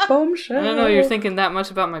 Bombshell. I don't know you're thinking that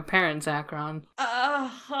much about my parents, Acheron.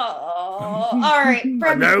 All right.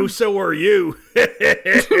 No, so are you.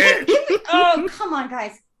 Oh, come on,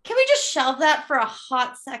 guys. Can we just shelve that for a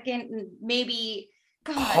hot second and maybe...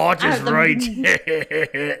 God, Hot is right.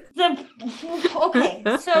 Okay,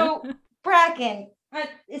 so, Bracken,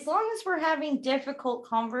 as long as we're having difficult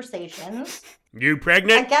conversations... You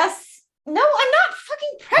pregnant? I guess... No, I'm not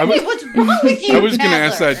fucking pregnant. What's wrong with you, I was going to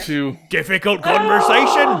ask Paddler? that too. Difficult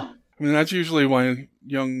conversation? I mean, that's usually why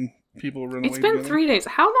young people run away It's been together. 3 days.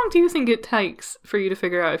 How long do you think it takes for you to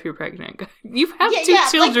figure out if you're pregnant? You've had two Yeah,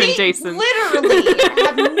 children, they Jason. literally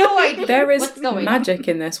have no idea There is what's going magic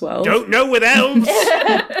in this world. Don't know with elves.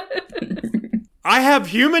 I have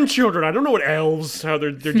human children. I don't know what elves, how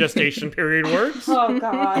their gestation period works. Oh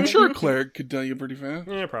God. I'm sure a cleric could tell you pretty fast.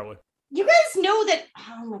 Yeah, probably. You guys know that.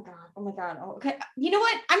 Oh my God. Oh, okay. You know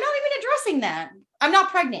what? I'm not even addressing that. I'm not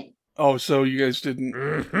pregnant. Oh, so you guys didn't.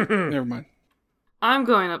 Never mind. I'm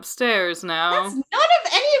going upstairs now. That's none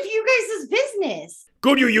of any of you guys' business.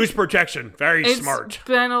 Good, you use protection. Very It's smart.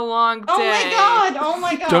 been a long day. Oh my God. Oh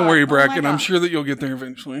my God. Don't worry, Oh my Bracken. I'm God. sure that you'll get there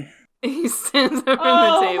eventually. He stands over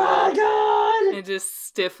Oh the table my God. and just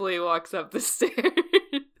stiffly walks up the stairs.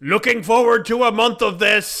 Looking forward to a month of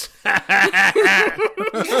this.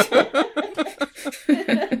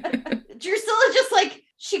 Drusilla just like,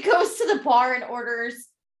 she goes to the bar and orders,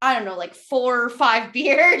 I don't know, like 4 or 5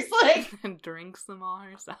 beers. Like, And drinks them all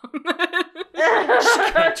herself.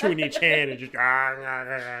 Got 2 in each hand and just.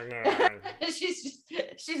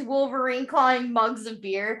 she's Wolverine clawing mugs of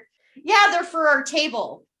beer. Yeah, they're for our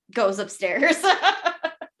table. Goes upstairs.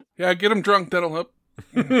 Yeah, get him drunk. That'll help.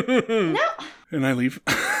 No. And I leave.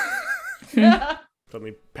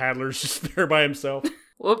 Suddenly, Paddler's just there by himself.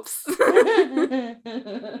 Whoops.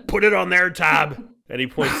 Put it on their tab. And he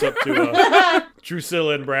points up to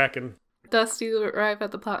Drusilla and Bracken. Dusty arrive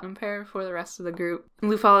at the Platinum Pear for the rest of the group.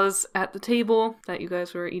 Lufalla's at the table that you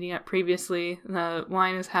guys were eating at previously. The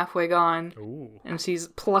wine is halfway gone. Ooh. And she's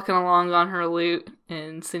plucking along on her lute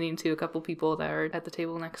and singing to a couple people that are at the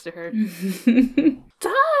table next to her.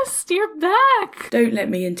 Dust, you're back! Don't let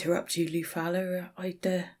me interrupt you, Lufalla.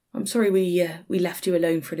 I'm sorry we left you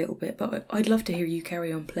alone for a little bit, but I'd love to hear you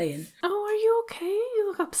carry on playing. Oh, are you okay? You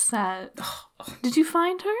look upset. Did you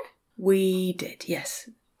find her? We did, yes.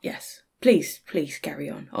 Please carry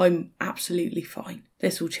on. I'm absolutely fine.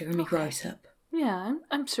 This will cheer me right up. Yeah,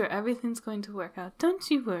 I'm sure everything's going to work out. Don't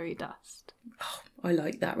you worry, Dust. I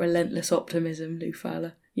like that relentless optimism,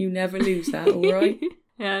 Lufalla. You never lose that, all right?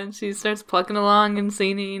 Yeah, and she starts plucking along and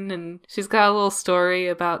singing, and she's got a little story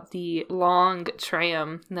about the long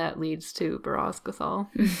tram that leads to Barosgathal.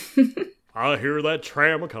 I hear that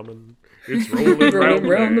tram a-coming. It's rolling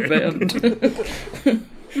round the bend.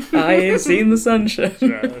 I ain't seen the sunshine.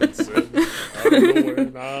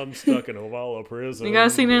 I'm stuck in Ovala prison. You gotta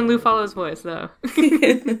sing it in Lufalla's voice, though.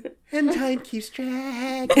 And time keeps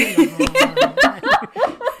dragging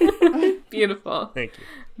on. Beautiful. Thank you.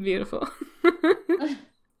 Beautiful.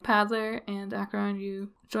 Paddler and Acheron,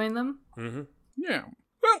 you join them? Mm-hmm. Yeah.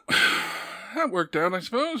 Well, that worked out, I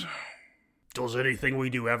suppose. Does anything we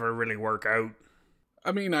do ever really work out?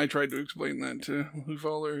 I mean, I tried to explain that to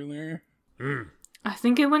Lufalla earlier. I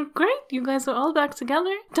think it went great. You guys are all back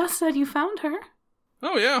together. Dust said you found her.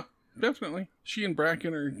 Oh, yeah. Definitely. She and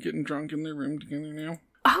Bracken are getting drunk in their room together now.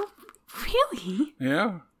 Oh, really?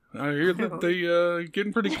 Yeah. I hear that they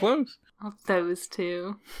getting pretty close. Oh, those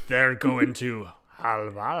two. They're going to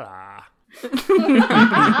Halvala.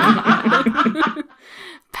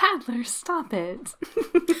 Paddler, stop it.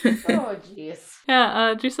 Oh, jeez.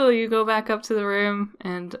 Yeah, Drusilla, you go back up to the room,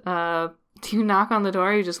 and do you knock on the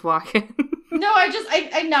door or you just walk in? No,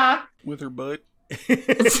 I knock. With her butt. No.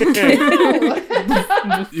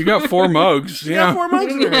 You got 4 mugs. Yeah. 4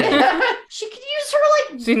 mugs in her hand. She could use her,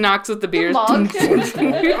 like, She knocks with the beers. mug.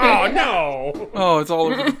 Oh, no. Oh, it's all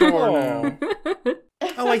over the door now.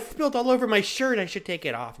 Oh, I spilled all over my shirt. I should take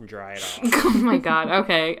it off and dry it off. Oh my god,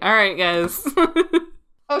 okay. Alright, guys.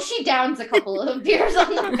 Oh, she downs a couple of beers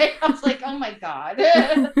on the way. I was like, oh my God.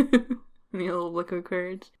 The little look of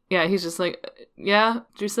courage. Yeah, he's just like, yeah,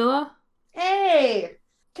 Drusilla? Hey,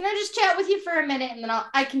 can I just chat with you for a minute and then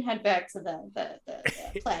I can head back to the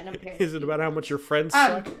Platinum Pear. Is it about how much your friends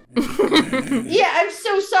suck? Yeah, I'm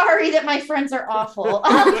so sorry that my friends are awful.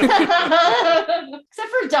 Except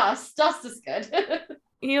for Dust. Dust is good.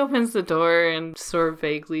 He opens the door and sort of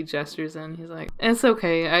vaguely gestures in. He's like, it's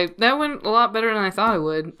okay. That went a lot better than I thought it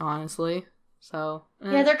would, honestly. So,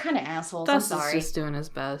 Yeah, they're kind of assholes. Dust I'm is sorry. just doing his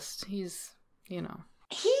best. He's, you know.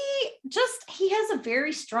 He has a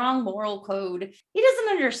very strong moral code. He doesn't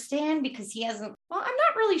understand because he hasn't. Well, I'm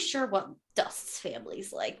not really sure what Dust's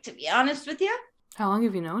family's like, to be honest with you. How long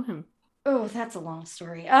have you known him? Oh, that's a long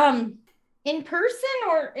story. In person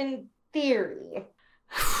or in theory?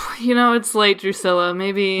 You know, it's late, Drusilla.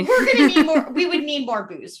 Maybe. We're gonna need more. We would need more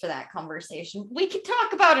booze for that conversation. We could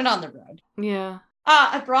talk about it on the road. Yeah.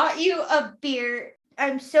 I brought you a beer.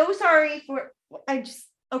 I'm so sorry for.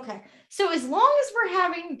 Okay. So as long as we're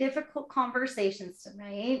having difficult conversations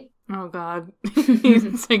tonight, Oh, God. He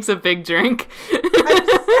takes a big drink. I'm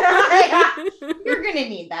You're gonna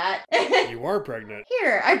need that. You are pregnant.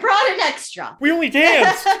 Here, I brought an extra. We only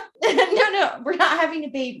danced. No, we're not having a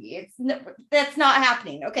baby. That's not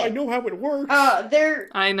happening. Okay. I know how it works.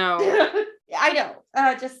 I know. I know.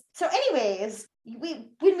 Just so, anyways,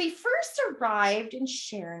 when we first arrived in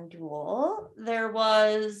Sharondul, there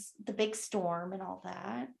was the big storm and all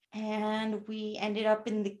that, and we ended up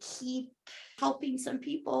in the keep helping some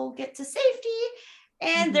people get to safety.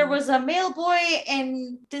 And there was a mail boy,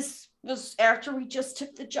 and this was after we just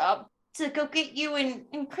took the job to go get you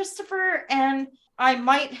and Christopher, and I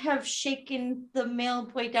might have shaken the mail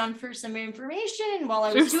boy down for some information while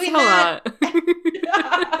I was doing that.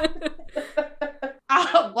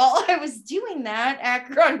 While I was doing that,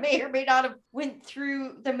 Akron may or may not have went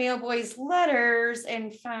through the mail boy's letters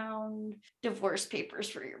and found divorce papers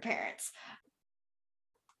for your parents.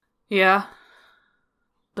 Yeah,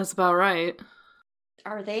 that's about right.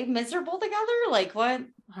 Are they miserable together? Like, what?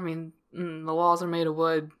 I mean, the walls are made of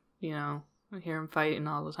wood, you know. I hear them fighting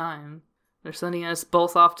all the time. They're sending us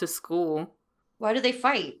both off to school. Why do they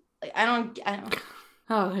fight? Like, I don't.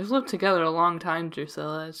 Oh, they've lived together a long time,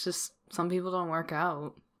 Drusilla. It's just some people don't work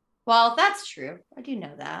out. Well, that's true. I do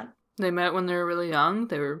know that. They met when they were really young.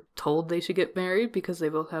 They were told they should get married because they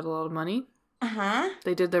both had a lot of money. Uh-huh.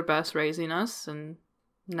 They did their best raising us, and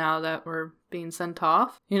now that we're being sent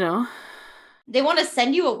off, you know. They want to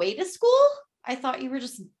send you away to school? I thought you were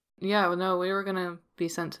just... Yeah, well, no, we were going to be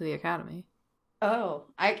sent to the academy. Oh,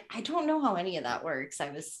 I don't know how any of that works.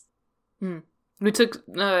 I was... We took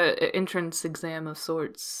an entrance exam of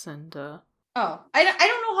sorts, and... Oh, I don't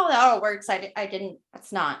know how that all works. I didn't...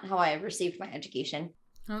 That's not how I received my education.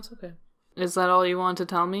 Oh, it's okay. Is that all you want to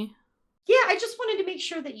tell me? Yeah, I just wanted to make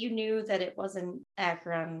sure that you knew that it wasn't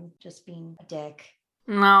Akron just being a dick.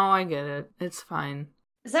 No, I get it. It's fine.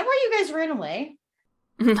 Is that why you guys ran away?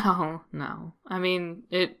 No. I mean,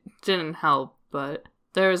 it didn't help, but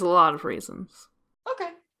there's a lot of reasons.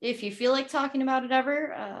 Okay. If you feel like talking about it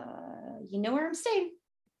ever, you know where I'm staying.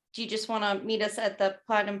 Do you just want to meet us at the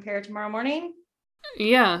Platinum Pear tomorrow morning?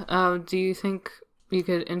 Yeah. Do you think you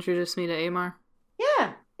could introduce me to Amar?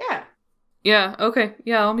 Yeah. Yeah, okay.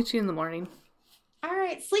 Yeah, I'll meet you in the morning. All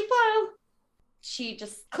right, sleep well. She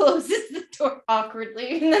just closes the door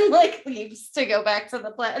awkwardly and then, leaves to go back to the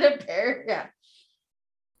Platinum Pear. Yeah.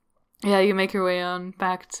 Yeah, you make your way on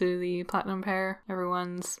back to the Platinum Pear.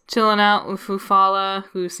 Everyone's chilling out with Fufala,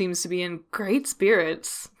 who seems to be in great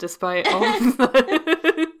spirits, despite all of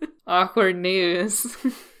the awkward news.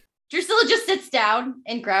 Drusilla just sits down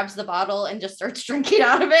and grabs the bottle and just starts drinking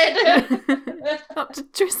out of it.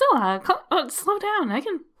 Drusilla, slow down. I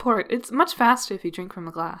can pour it. It's much faster if you drink from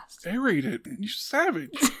a glass. Aerate it, you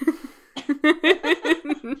savage.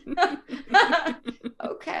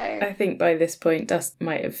 Okay. I think by this point, Dust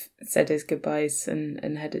might have said his goodbyes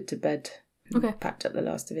and headed to bed. Okay. Packed up the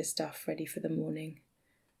last of his stuff, ready for the morning.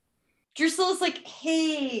 Drusilla's like,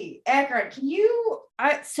 hey, Akron, can you...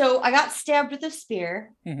 So I got stabbed with a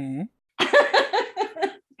spear. Mm-hmm.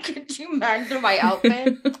 Could you mend my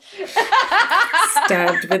outfit?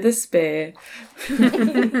 Stabbed with a spear.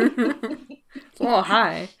 It's a little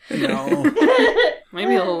high. No.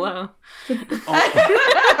 Maybe a little low.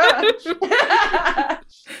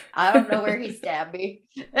 I don't know where he stabbed me.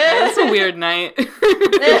 That's a weird night.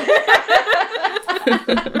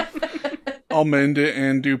 I'll mend it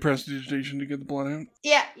and do prestidigitation to get the blood out.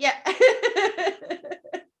 Yeah.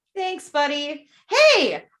 Thanks, buddy.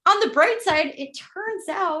 Hey, on the bright side, it turns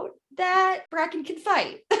out that Bracken can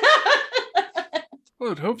fight.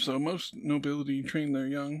 Well, I'd hope so. Most nobility train their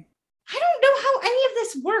young. I don't know how any of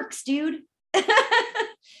this works, dude. I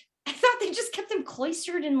thought they just kept them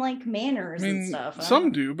cloistered in manors and stuff.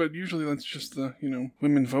 Some do, but usually that's just the,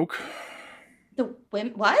 women folk. The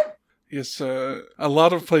women? What? Yes, a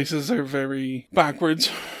lot of places are very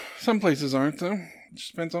backwards. Some places aren't, though. It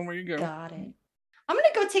just depends on where you go. Got it. I'm gonna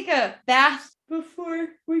go take a bath before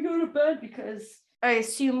we go to bed because I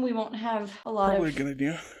assume we won't have a lot Probably of a good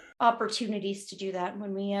idea. opportunities to do that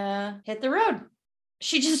when we hit the road.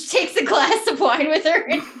 She just takes a glass of wine with her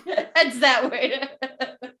and heads that way.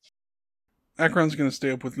 Akron's gonna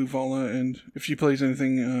stay up with Luvala, and if she plays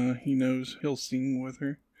anything he knows, he'll sing with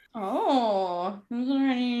her. Oh.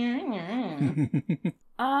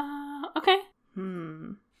 Okay.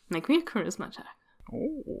 Make me a charisma check.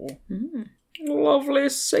 Oh. Lovely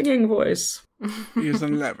singing voice. He is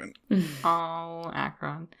an 11. Oh,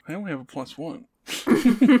 Akron. I only have a +1.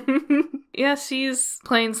 Yeah, she's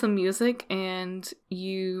playing some music, and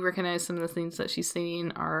you recognize some of the things that she's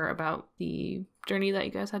singing are about the journey that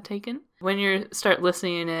you guys had taken. When you start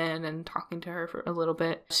listening in and talking to her for a little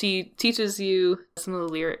bit, she teaches you some of the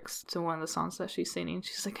lyrics to one of the songs that she's singing.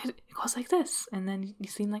 She's like, it goes like this, and then you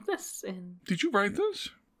sing like this. And Did you write this?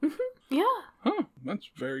 yeah. Oh, that's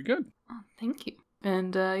very good. Oh, thank you.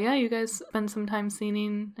 And yeah, you guys spend some time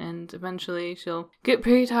singing, and eventually she'll get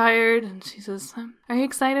pretty tired, and she says, are you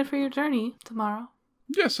excited for your journey tomorrow?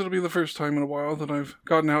 Yes, it'll be the first time in a while that I've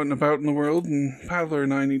gotten out and about in the world, and Paddler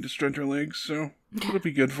and I need to stretch our legs, so it'll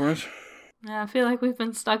be good for us. Yeah, I feel like we've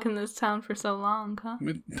been stuck in this town for so long, huh?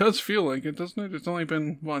 It does feel like it, doesn't it? It's only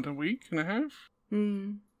been, what, a week and a half?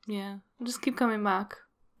 Yeah. Just keep coming back.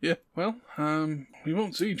 Yeah, well, we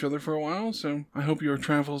won't see each other for a while, so I hope your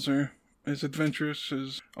travels are as adventurous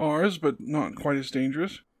as ours, but not quite as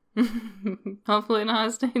dangerous. Hopefully not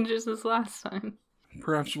as dangerous as last time.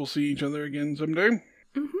 Perhaps we'll see each other again someday.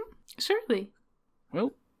 Surely.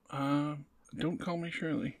 Well, don't call me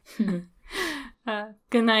Shirley.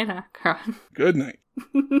 Good night, Akron. Good night.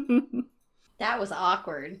 That was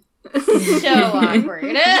awkward. So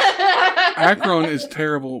awkward. Akron is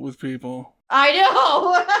terrible with people. I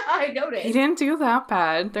know. I noticed. He didn't do that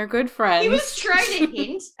bad. They're good friends. He was trying to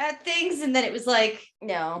hint at things, and then it was like,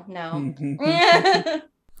 no.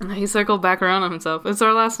 He circled back around on himself. It's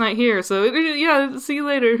our last night here, so yeah, see you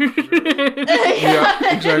later.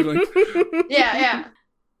 Yeah, exactly. Yeah.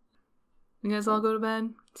 You guys all go to bed?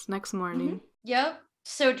 It's next morning. Yep.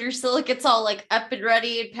 So Drusilla gets all like up and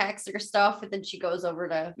ready and packs her stuff, and then she goes over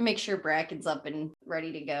to make sure Bracken's up and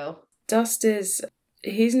ready to go. Dust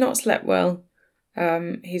he's not slept well.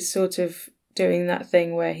 He's sort of doing that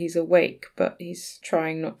thing where he's awake, but he's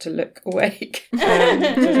trying not to look awake.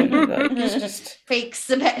 Doesn't look like he's just fake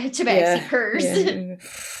tabaxi purrs.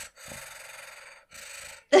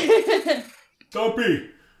 Yeah. Dumpy,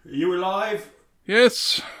 are you alive?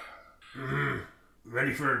 Yes.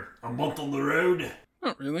 Ready for a month on the road?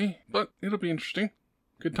 Not really, but it'll be interesting.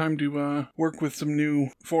 Good time to work with some new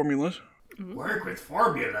formulas. Work with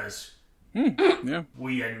formulas? Yeah.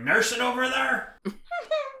 We a nursing over there?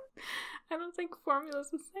 I don't think formula's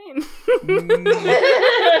the same.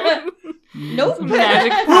 Nope.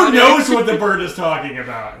 Magic Who powder. knows what the bird is talking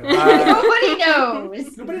about? Nobody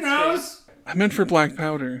knows. Nobody knows? I meant for black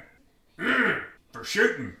powder. For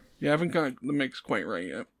shooting. You haven't got the mix quite right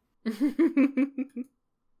yet.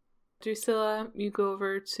 Drusilla, you go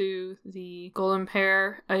over to the Golden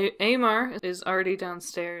Pear. Amar is already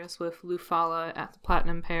downstairs with Lufala at the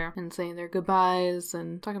Platinum Pear and saying their goodbyes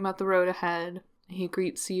and talking about the road ahead. He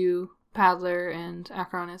greets you, Paddler, and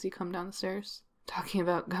Akron as you come down the stairs, talking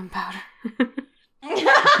about gunpowder.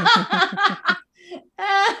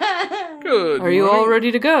 Good. Are you all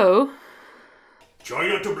ready to go? Try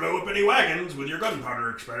not to blow up any wagons with your gunpowder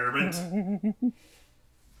experiment.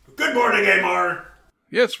 Good morning, Amar.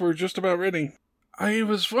 Yes, we're just about ready. I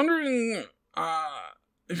was wondering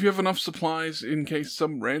if you have enough supplies in case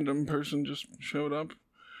some random person just showed up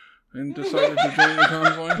and decided to join the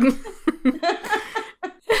convoy.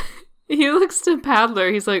 He looks to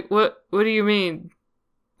Paddler. He's like, What do you mean?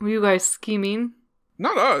 Were you guys scheming?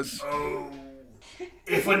 Not us. Oh,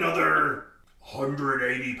 if another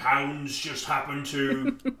 180 pounds just happened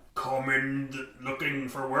to come in looking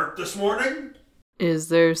for work this morning? Is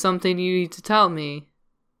there something you need to tell me,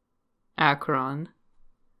 Akron?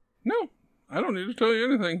 No, I don't need to tell you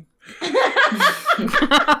anything.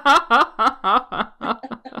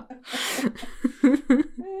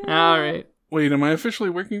 All right. Wait, am I officially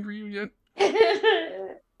working for you yet?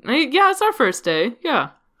 Yeah, it's our first day. Yeah.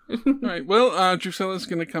 Alright, well, Drusilla's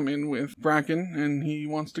gonna come in with Bracken, and he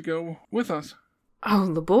wants to go with us.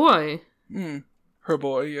 Oh, the boy. Her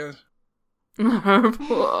boy, yes.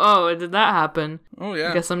 Oh, did that happen? Oh,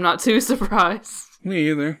 yeah. I guess I'm not too surprised. Me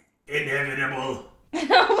either. Inevitable.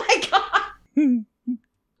 Oh my god.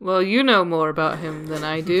 Well, you know more about him than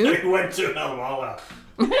I do. They went to Helwala.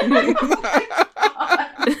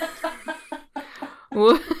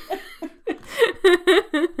 What?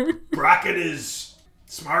 Bracken is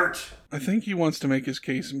smart. I think he wants to make his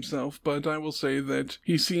case himself, but I will say that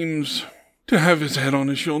he seems to have his head on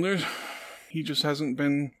his shoulders. He just hasn't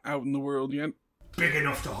been out in the world yet. Big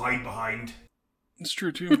enough to hide behind. It's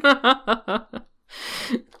true, too. All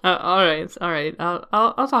right.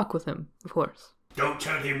 I'll talk with him, of course. Don't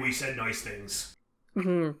tell him we said nice things.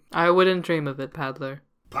 I wouldn't dream of it, Paddler.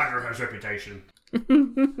 Paddler has reputation.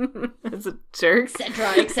 As a jerk.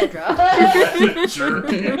 Etc. Sure.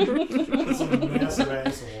 That's a massive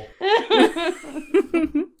asshole.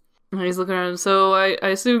 And he's looking around. So I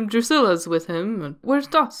assume Drusilla's with him. And where's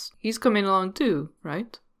Dust? He's coming along too,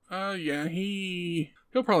 right? Yeah,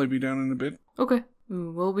 he'll probably be down in a bit. Okay.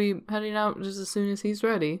 We'll be heading out just as soon as he's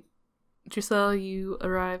ready. Drusilla, you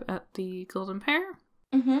arrive at the Golden Pear.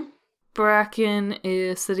 Mm-hmm. Bracken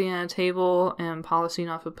is sitting at a table and polishing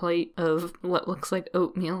off a plate of what looks like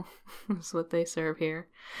oatmeal. That's what they serve here.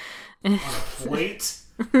 On a plate?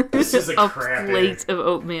 This is a crap plate of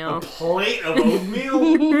oatmeal. A plate of oatmeal?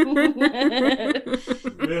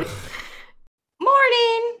 Ugh.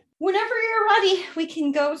 Morning! Whenever you're ready, we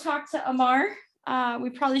can go talk to Amar. We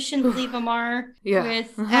probably shouldn't leave Amar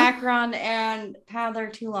with Akron and Paddler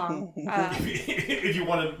too long. If you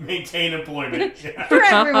want to maintain employment. Yeah. For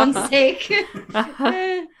everyone's sake.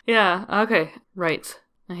 Yeah, okay, right.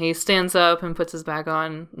 And he stands up and puts his bag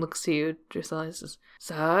on, looks to you, Drusilla, and says,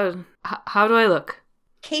 so, how do I look?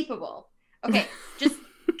 Capable. Okay, just,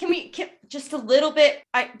 just a little bit,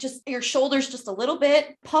 your shoulders just a little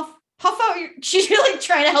bit, puff out she's like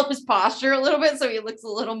trying to help his posture a little bit so he looks a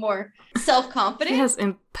little more self-confident. He has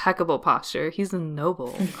impeccable posture. He's a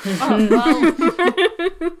noble. Oh, well.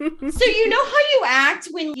 So you know how you act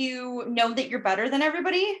when you know that you're better than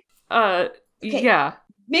everybody? Okay. Yeah.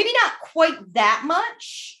 Maybe not quite that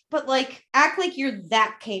much, but like act like you're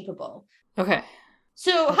that capable. Okay.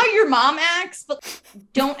 So how your mom acts, but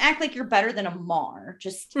don't act like you're better than Amar.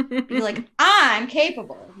 Just be like, I'm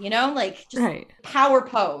capable, like just power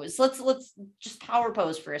pose. Let's just power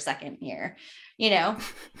pose for a second here. You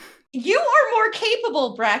are more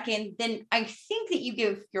capable, Bracken, than I think that you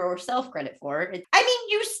give yourself credit for. I mean,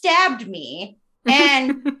 you stabbed me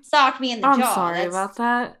and socked me in the jaw. I'm sorry about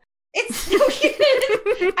that.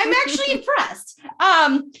 I'm actually impressed.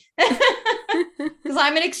 Because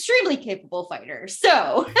I'm an extremely capable fighter.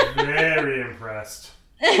 So very impressed.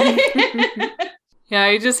 Yeah,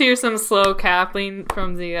 you just hear some slow cackling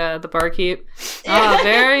from the barkeep. Oh,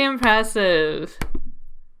 very impressive.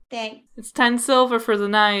 Thanks. It's 10 silver for the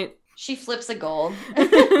night. She flips a gold.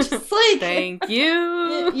 Just like thank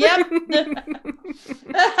you. Yep.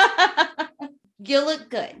 You look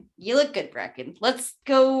good. You look good, Bracken. Let's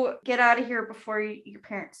go get out of here before your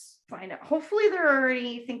parents find out. Hopefully they're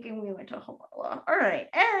already thinking we went to Hamala. All right,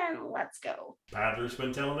 and let's go. Paddler's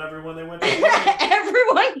been telling everyone they went to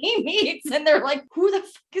everyone he meets, and they're like, who the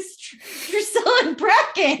fuck is Drusilla and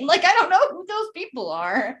Bracken? Like, I don't know who those people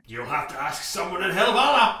are. You'll have to ask someone in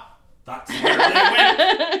Helvala. That's where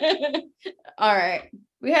they went. All right,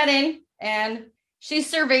 we head in, and she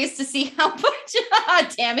surveys to see how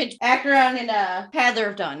much damage Akron and Paddler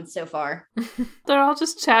have done so far. They're all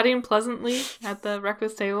just chatting pleasantly at the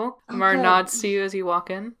breakfast table. Amar nods to you as you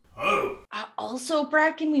walk in. Oh. Also,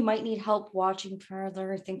 Bracken, we might need help watching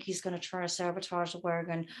Paddler. I think he's going to try to sabotage the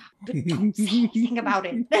wagon. But don't say anything about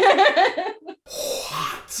it.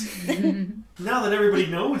 What? Now that everybody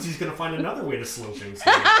knows, he's going to find another way to slow things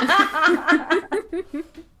down.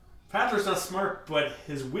 Paddler's not smart, but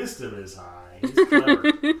his wisdom is high. He's clever.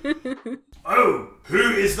 Oh,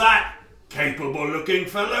 who is that capable-looking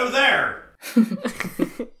fellow there?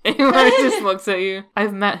 Amar just looks at you.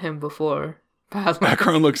 I've met him before. Paddler.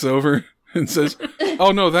 Akron looks over and says,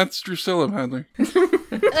 oh no, that's Drusilla, Paddler.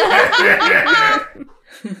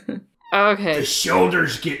 Okay. The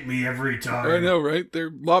shoulders get me every time. I know, right? They're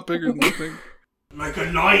a lot bigger than you think. Like a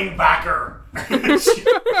linebacker.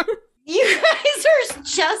 You guys are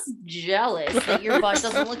just jealous that your butt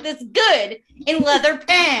doesn't look this good in leather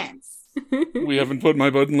pants. We haven't put my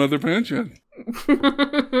butt in leather pants yet.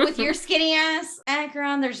 With your skinny ass,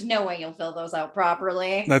 Akron, there's no way you'll fill those out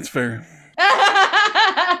properly. That's fair.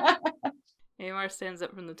 Amar stands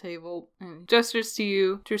up from the table and gestures to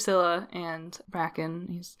you, Drusilla, and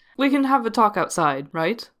Bracken. We can have a talk outside,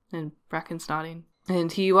 right? And Bracken's nodding.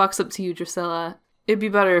 And he walks up to you, Drusilla. It'd be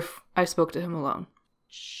better if I spoke to him alone.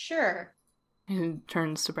 Sure. And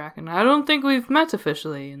turns to Bracken. I don't think we've met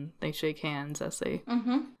officially. And they shake hands as they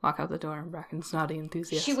walk out the door. And Bracken's nodding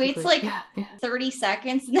enthusiastically. She waits like 30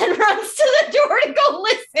 seconds and then runs to the door to go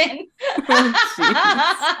listen.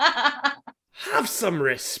 Have some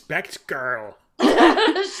respect, girl.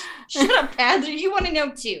 Shut up, Paddler. You want to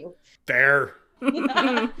know too. Fair.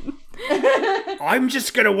 I'm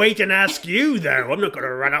just gonna wait and ask you, though. I'm not gonna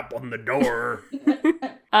run up on the door.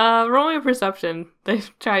 Roll me a perception. They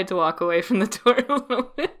tried to walk away from the door a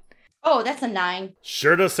little bit. Oh, that's a 9.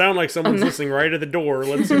 Sure does sound like someone's listening right at the door.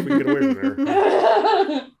 Let's see if we can get away from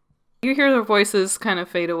there. You hear their voices kind of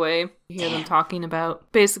fade away. You hear them talking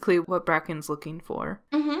about basically what Bracken's looking for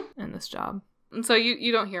in this job. And so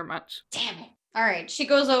you don't hear much. Damn it. All right, she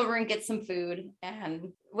goes over and gets some food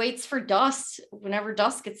and waits for Dust. Whenever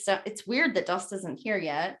Dust gets down, it's weird that Dust isn't here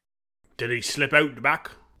yet. Did he slip out the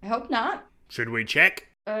back? I hope not. Should we check?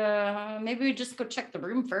 Maybe we just go check the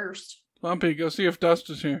room first. Lumpy, go see if Dust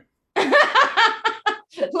is here.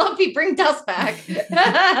 Lumpy, bring Dust back.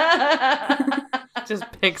 Just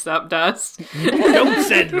picks up Dust. Don't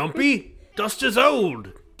said Lumpy. Dust is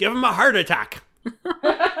old. Give him a heart attack.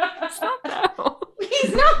 It's not that old.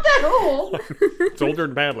 He's not that old. It's older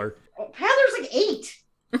than Paddler. Paddler's like 8.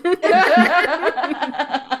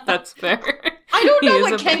 That's fair. I don't know He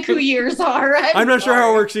what is a Kenku years are. I'm not sure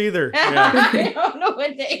how it works either. Yeah. I don't know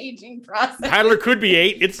what the aging process. Paddler could be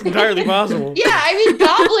 8. It's entirely possible. Yeah, I mean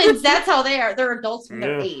goblins. That's how they are. They're adults when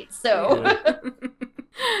they're Yeah. 8. So Yeah.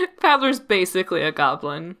 Paddler's basically a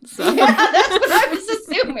goblin. So yeah, that's what I was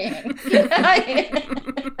assuming.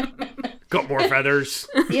 Got more feathers.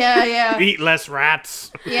 yeah. Eat less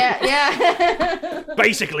rats. Yeah.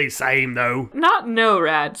 Basically same though. not no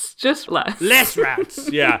rats, just less. Less rats.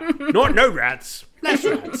 Yeah. Not no rats. Less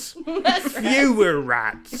rats. That's right. Fewer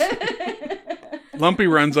rats. Lumpy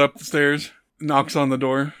runs up the stairs, knocks on the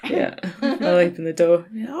door. Yeah. I'll open the door.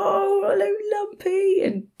 Oh, hello, Lumpy.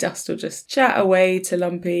 And Dust will just chat away to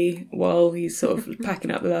Lumpy while he's sort of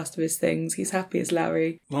packing up the last of his things. He's happy as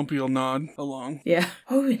Larry. Lumpy will nod along. Yeah.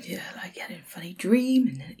 Oh, and yeah, like had a funny dream,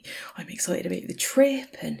 and then I'm excited about the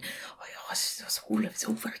trip, and it's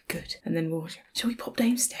all very good. And then shall we pop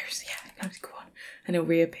downstairs? Yeah, go on. And he'll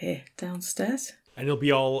reappear downstairs. And he'll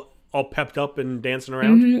be all pepped up and dancing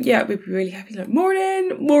around. Yeah, we'd be really happy. Like, morning.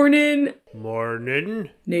 Morning.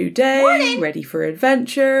 New day, ready for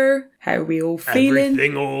adventure. How are we all feeling?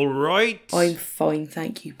 Everything all right? I'm fine,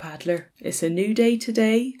 thank you, Paddler. It's a new day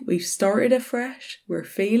today. We've started afresh. We're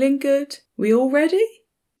feeling good. We all ready?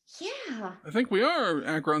 Yeah. I think we are,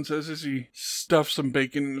 Akron says as he stuffs some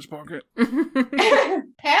bacon in his pocket.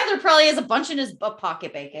 Paddler probably has a bunch in his butt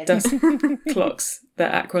pocket bacon. Dust clocks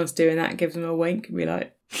that Akron's doing that, gives him a wink and be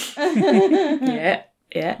like, yeah.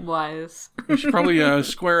 Wise. We should probably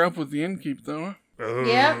square up with the innkeep, though. Oh,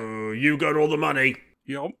 Yeah. you got all the money.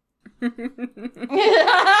 Yup.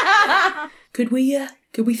 Could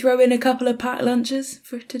we throw in a couple of packed lunches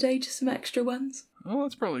for today, just some extra ones? Oh,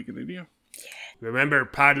 that's probably a good idea. Remember,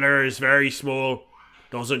 Paddler is very small.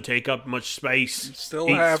 Doesn't take up much space. Still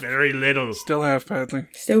Eats half. very little. Still half paddling.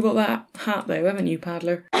 Still got that hat though, haven't you,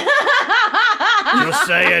 Paddler? Just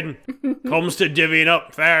saying. Comes to divvying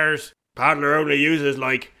up fares. Paddler only uses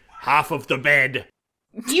like half of the bed.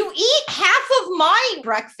 You eat half of my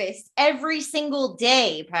breakfast every single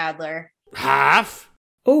day, Paddler. Half?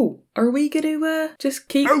 Oh, are we going to just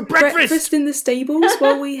keep Oh, breakfast! in the stables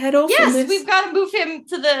while we head off? on Yes, this? we've got to move him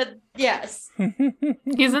to the... Yes.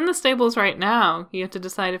 He's in the stables right now. You have to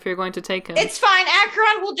decide if you're going to take him. It's fine.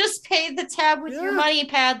 Akron will just pay the tab with your Yeah. money,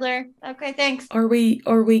 Paddler. Okay, thanks. Are we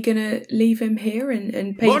gonna leave him here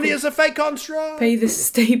and pay Money the, is a fake construct. pay the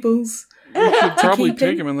stables? We should probably keep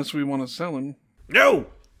take him? him unless we want to sell him. No,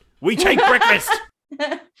 we take breakfast.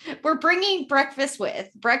 We're bringing breakfast with.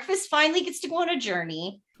 Breakfast finally gets to go on a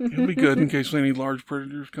journey. It'll be good in case any large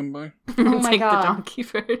predators come by. Oh my Take God. the donkey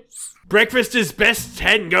first. Breakfast is best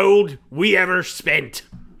 10 gold we ever spent.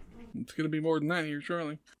 It's going to be more than that here,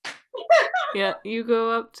 surely. Yeah, you go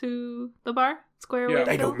up to the bar, square away. Yeah.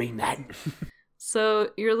 the I bill. don't mean that. So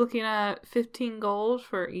you're looking at 15 gold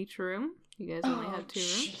for each room. You guys only Oh, have 2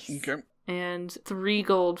 rooms. jeez. Okay. And 3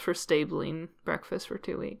 gold for stabling breakfast for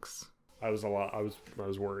 2 weeks. I was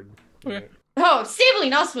worried. Okay. Oh,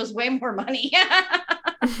 stabling us was way more money.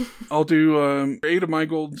 I'll do 8 of my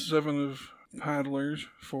gold, 7 of Paddler's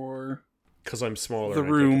for Because I'm smaller. the and I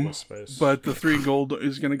take up room, less space. but the 3 gold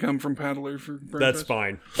is going to come from Paddler for That's breakfast.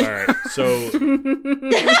 fine. All right. So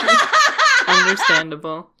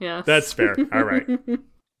Understandable, yes. that's fair. All right.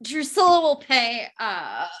 Drusilla will pay.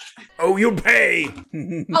 Oh, you'll pay.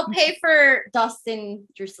 I'll pay for Dust in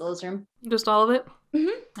Drusilla's room. Just all of it?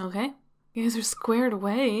 Mhm. Okay. You guys are squared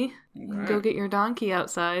away. You can go get your donkey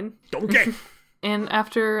outside. Okay. And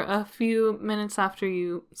after a few minutes after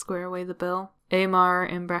you square away the bill, Amar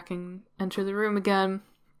and Bracken enter the room again.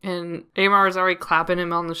 And Amar is already clapping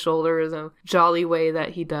him on the shoulder in a jolly way that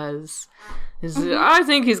he does. I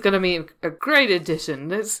think he's going to be a great addition.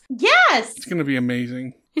 Yes. It's going to be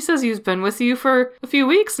amazing. He says he's been with you for a few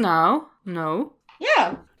weeks now. No.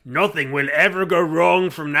 Yeah. Nothing will ever go wrong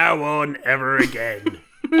from now on ever again.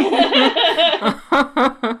 Well,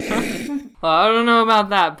 I don't know about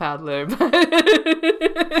that, Paddler, but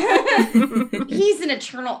He's an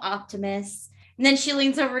eternal optimist. And then she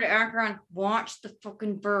leans over to Akron. Watch the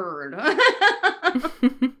fucking bird.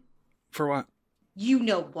 For what? You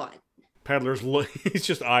know what? Paddler's he's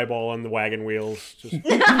just eyeballing the wagon wheels. Just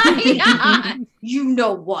You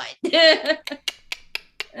know what?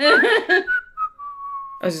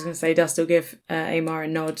 I was just going to say, Dust will give Amar a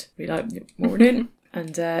nod, be like, morning,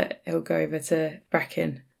 and he'll go over to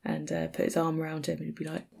Bracken and put his arm around him and be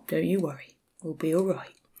like, don't you worry, we'll be all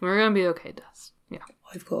right. We're gonna be okay, Dust. Yeah.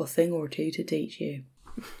 I've got a thing or two to teach you.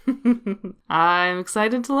 I'm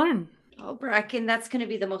excited to learn. Oh, Bracken, that's going to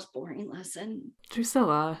be the most boring lesson.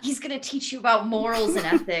 Drusilla. He's going to teach you about morals and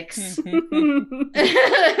ethics.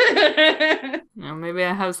 Well, maybe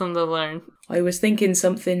I have something to learn. I was thinking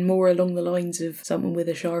something more along the lines of something with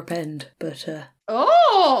a sharp end, but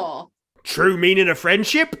Oh! True meaning of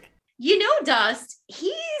friendship? You know, Dust,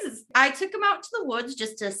 I took him out to the woods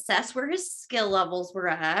just to assess where his skill levels were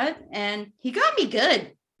at, and he got me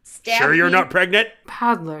good. Stabbed Sure you're me. not pregnant?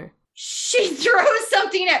 Paddler. She throws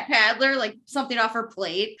something at Paddler, like something off her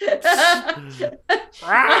plate.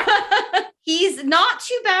 He's not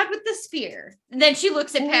too bad with the spear. And then she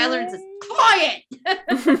looks at Paddler and says, quiet!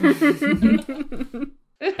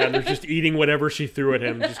 Paddler's just eating whatever she threw at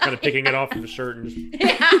him, just kind of picking it off of his shirt and just...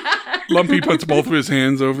 Lumpy puts both of his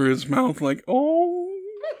hands over his mouth like, oh.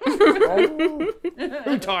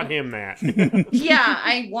 Who taught him that? Yeah,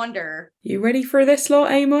 I wonder. you ready for this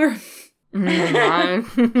lot, Amar? I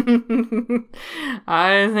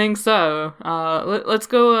think so. Let's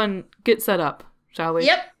go and get set up, shall we?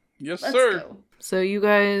 Yep. Yes, Let's sir. go. So you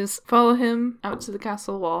guys follow him out to the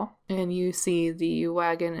castle wall, and you see the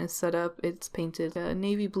wagon is set up. It's painted a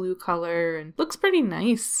navy blue color and looks pretty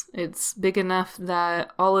nice. It's big enough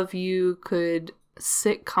that all of you could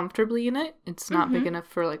sit comfortably in it. It's not big enough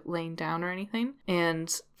for like laying down or anything.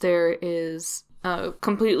 And there is a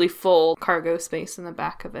completely full cargo space in the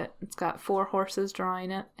back of it. It's got 4 horses drawing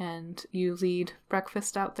it, and you lead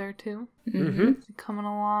Breakfast out there too. Mm-hmm. Coming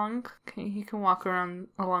along. Okay, he can walk around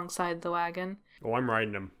alongside the wagon. Oh, I'm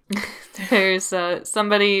riding him. There's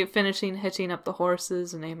somebody finishing hitching up the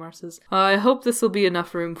horses, and Amar says, I hope this will be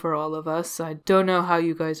enough room for all of us. I don't know how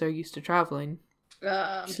you guys are used to traveling.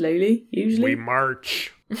 Slowly, usually. We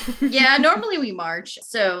march. Yeah, normally we march,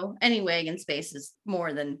 so any wagon space is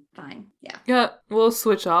more than fine. Yeah. Yeah, we'll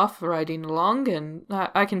switch off riding along, and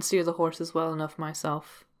I can steer the horses well enough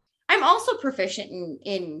myself. I'm also proficient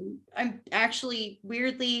I'm actually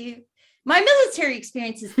weirdly, my military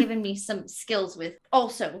experience has given me some skills with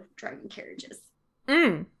also driving carriages.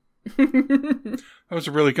 Mm. That was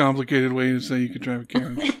a really complicated way to say you could drive a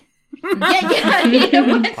carriage. Yeah, you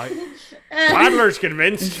know what? Paddler's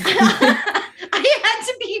convinced. I had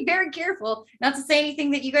to be very careful not to say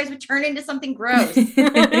anything that you guys would turn into something gross. Do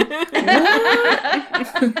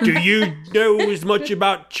you know as much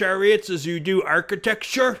about chariots as you do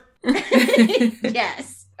architecture?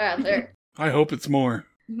 Yes, rather. I hope it's more.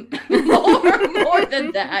 more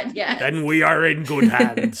than that, yes. Then we are in good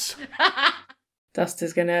hands. Dust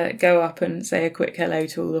is going to go up and say a quick hello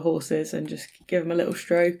to all the horses and just give them a little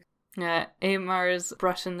stroke. Yeah, Amar's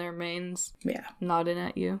brushing their manes, Yeah, nodding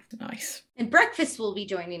at you. nice. And Breakfast will be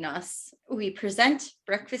joining us. We present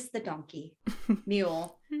Breakfast the donkey,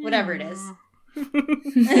 mule, whatever it is.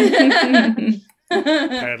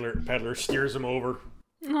 Paddler steers him over.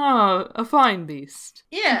 Oh, a fine beast.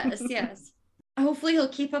 Yes, yes. Hopefully he'll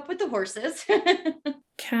keep up with the horses.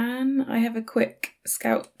 Can I have a quick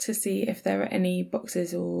scout to see if there are any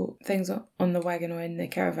boxes or things on the wagon or in the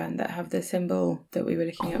caravan that have the symbol that we were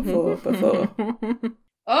looking out for before?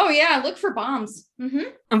 Oh yeah, look for bombs.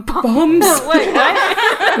 Mm-hmm. Bombs? Wait, what?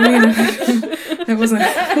 I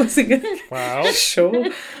wasn't good. Wow. Sure.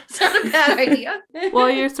 It's not a bad idea.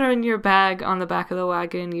 While you're throwing your bag on the back of the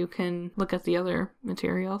wagon, you can look at the other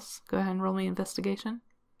materials. Go ahead and roll me investigation.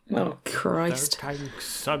 Oh, Christ.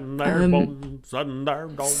 Tanks and their bombs and their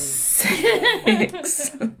dogs.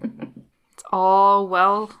 6. It's all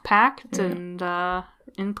well packed and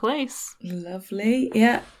in place. Lovely.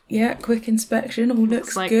 Yeah, quick inspection. All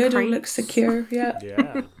looks like good. All crates. looks secure. Yeah.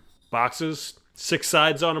 Yeah. Boxes, 6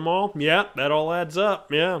 sides on them all. Yeah, that all adds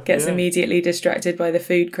up. Yeah. Gets yeah. immediately distracted by the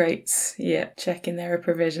food crates. Yeah, checking there are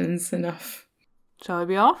provisions enough. Shall I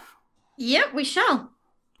be off? Yep, we shall.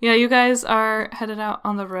 Yeah, you guys are headed out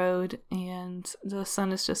on the road, and the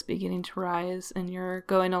sun is just beginning to rise, and you're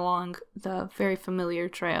going along the very familiar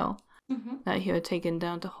trail that you had taken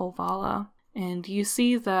down to Holvala. And you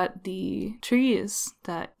see that the trees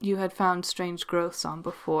that you had found strange growths on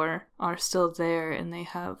before are still there, and they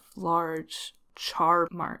have large char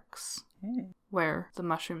marks where the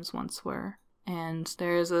mushrooms once were. And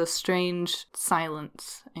there is a strange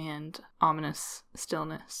silence and ominous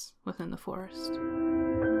stillness within the forest.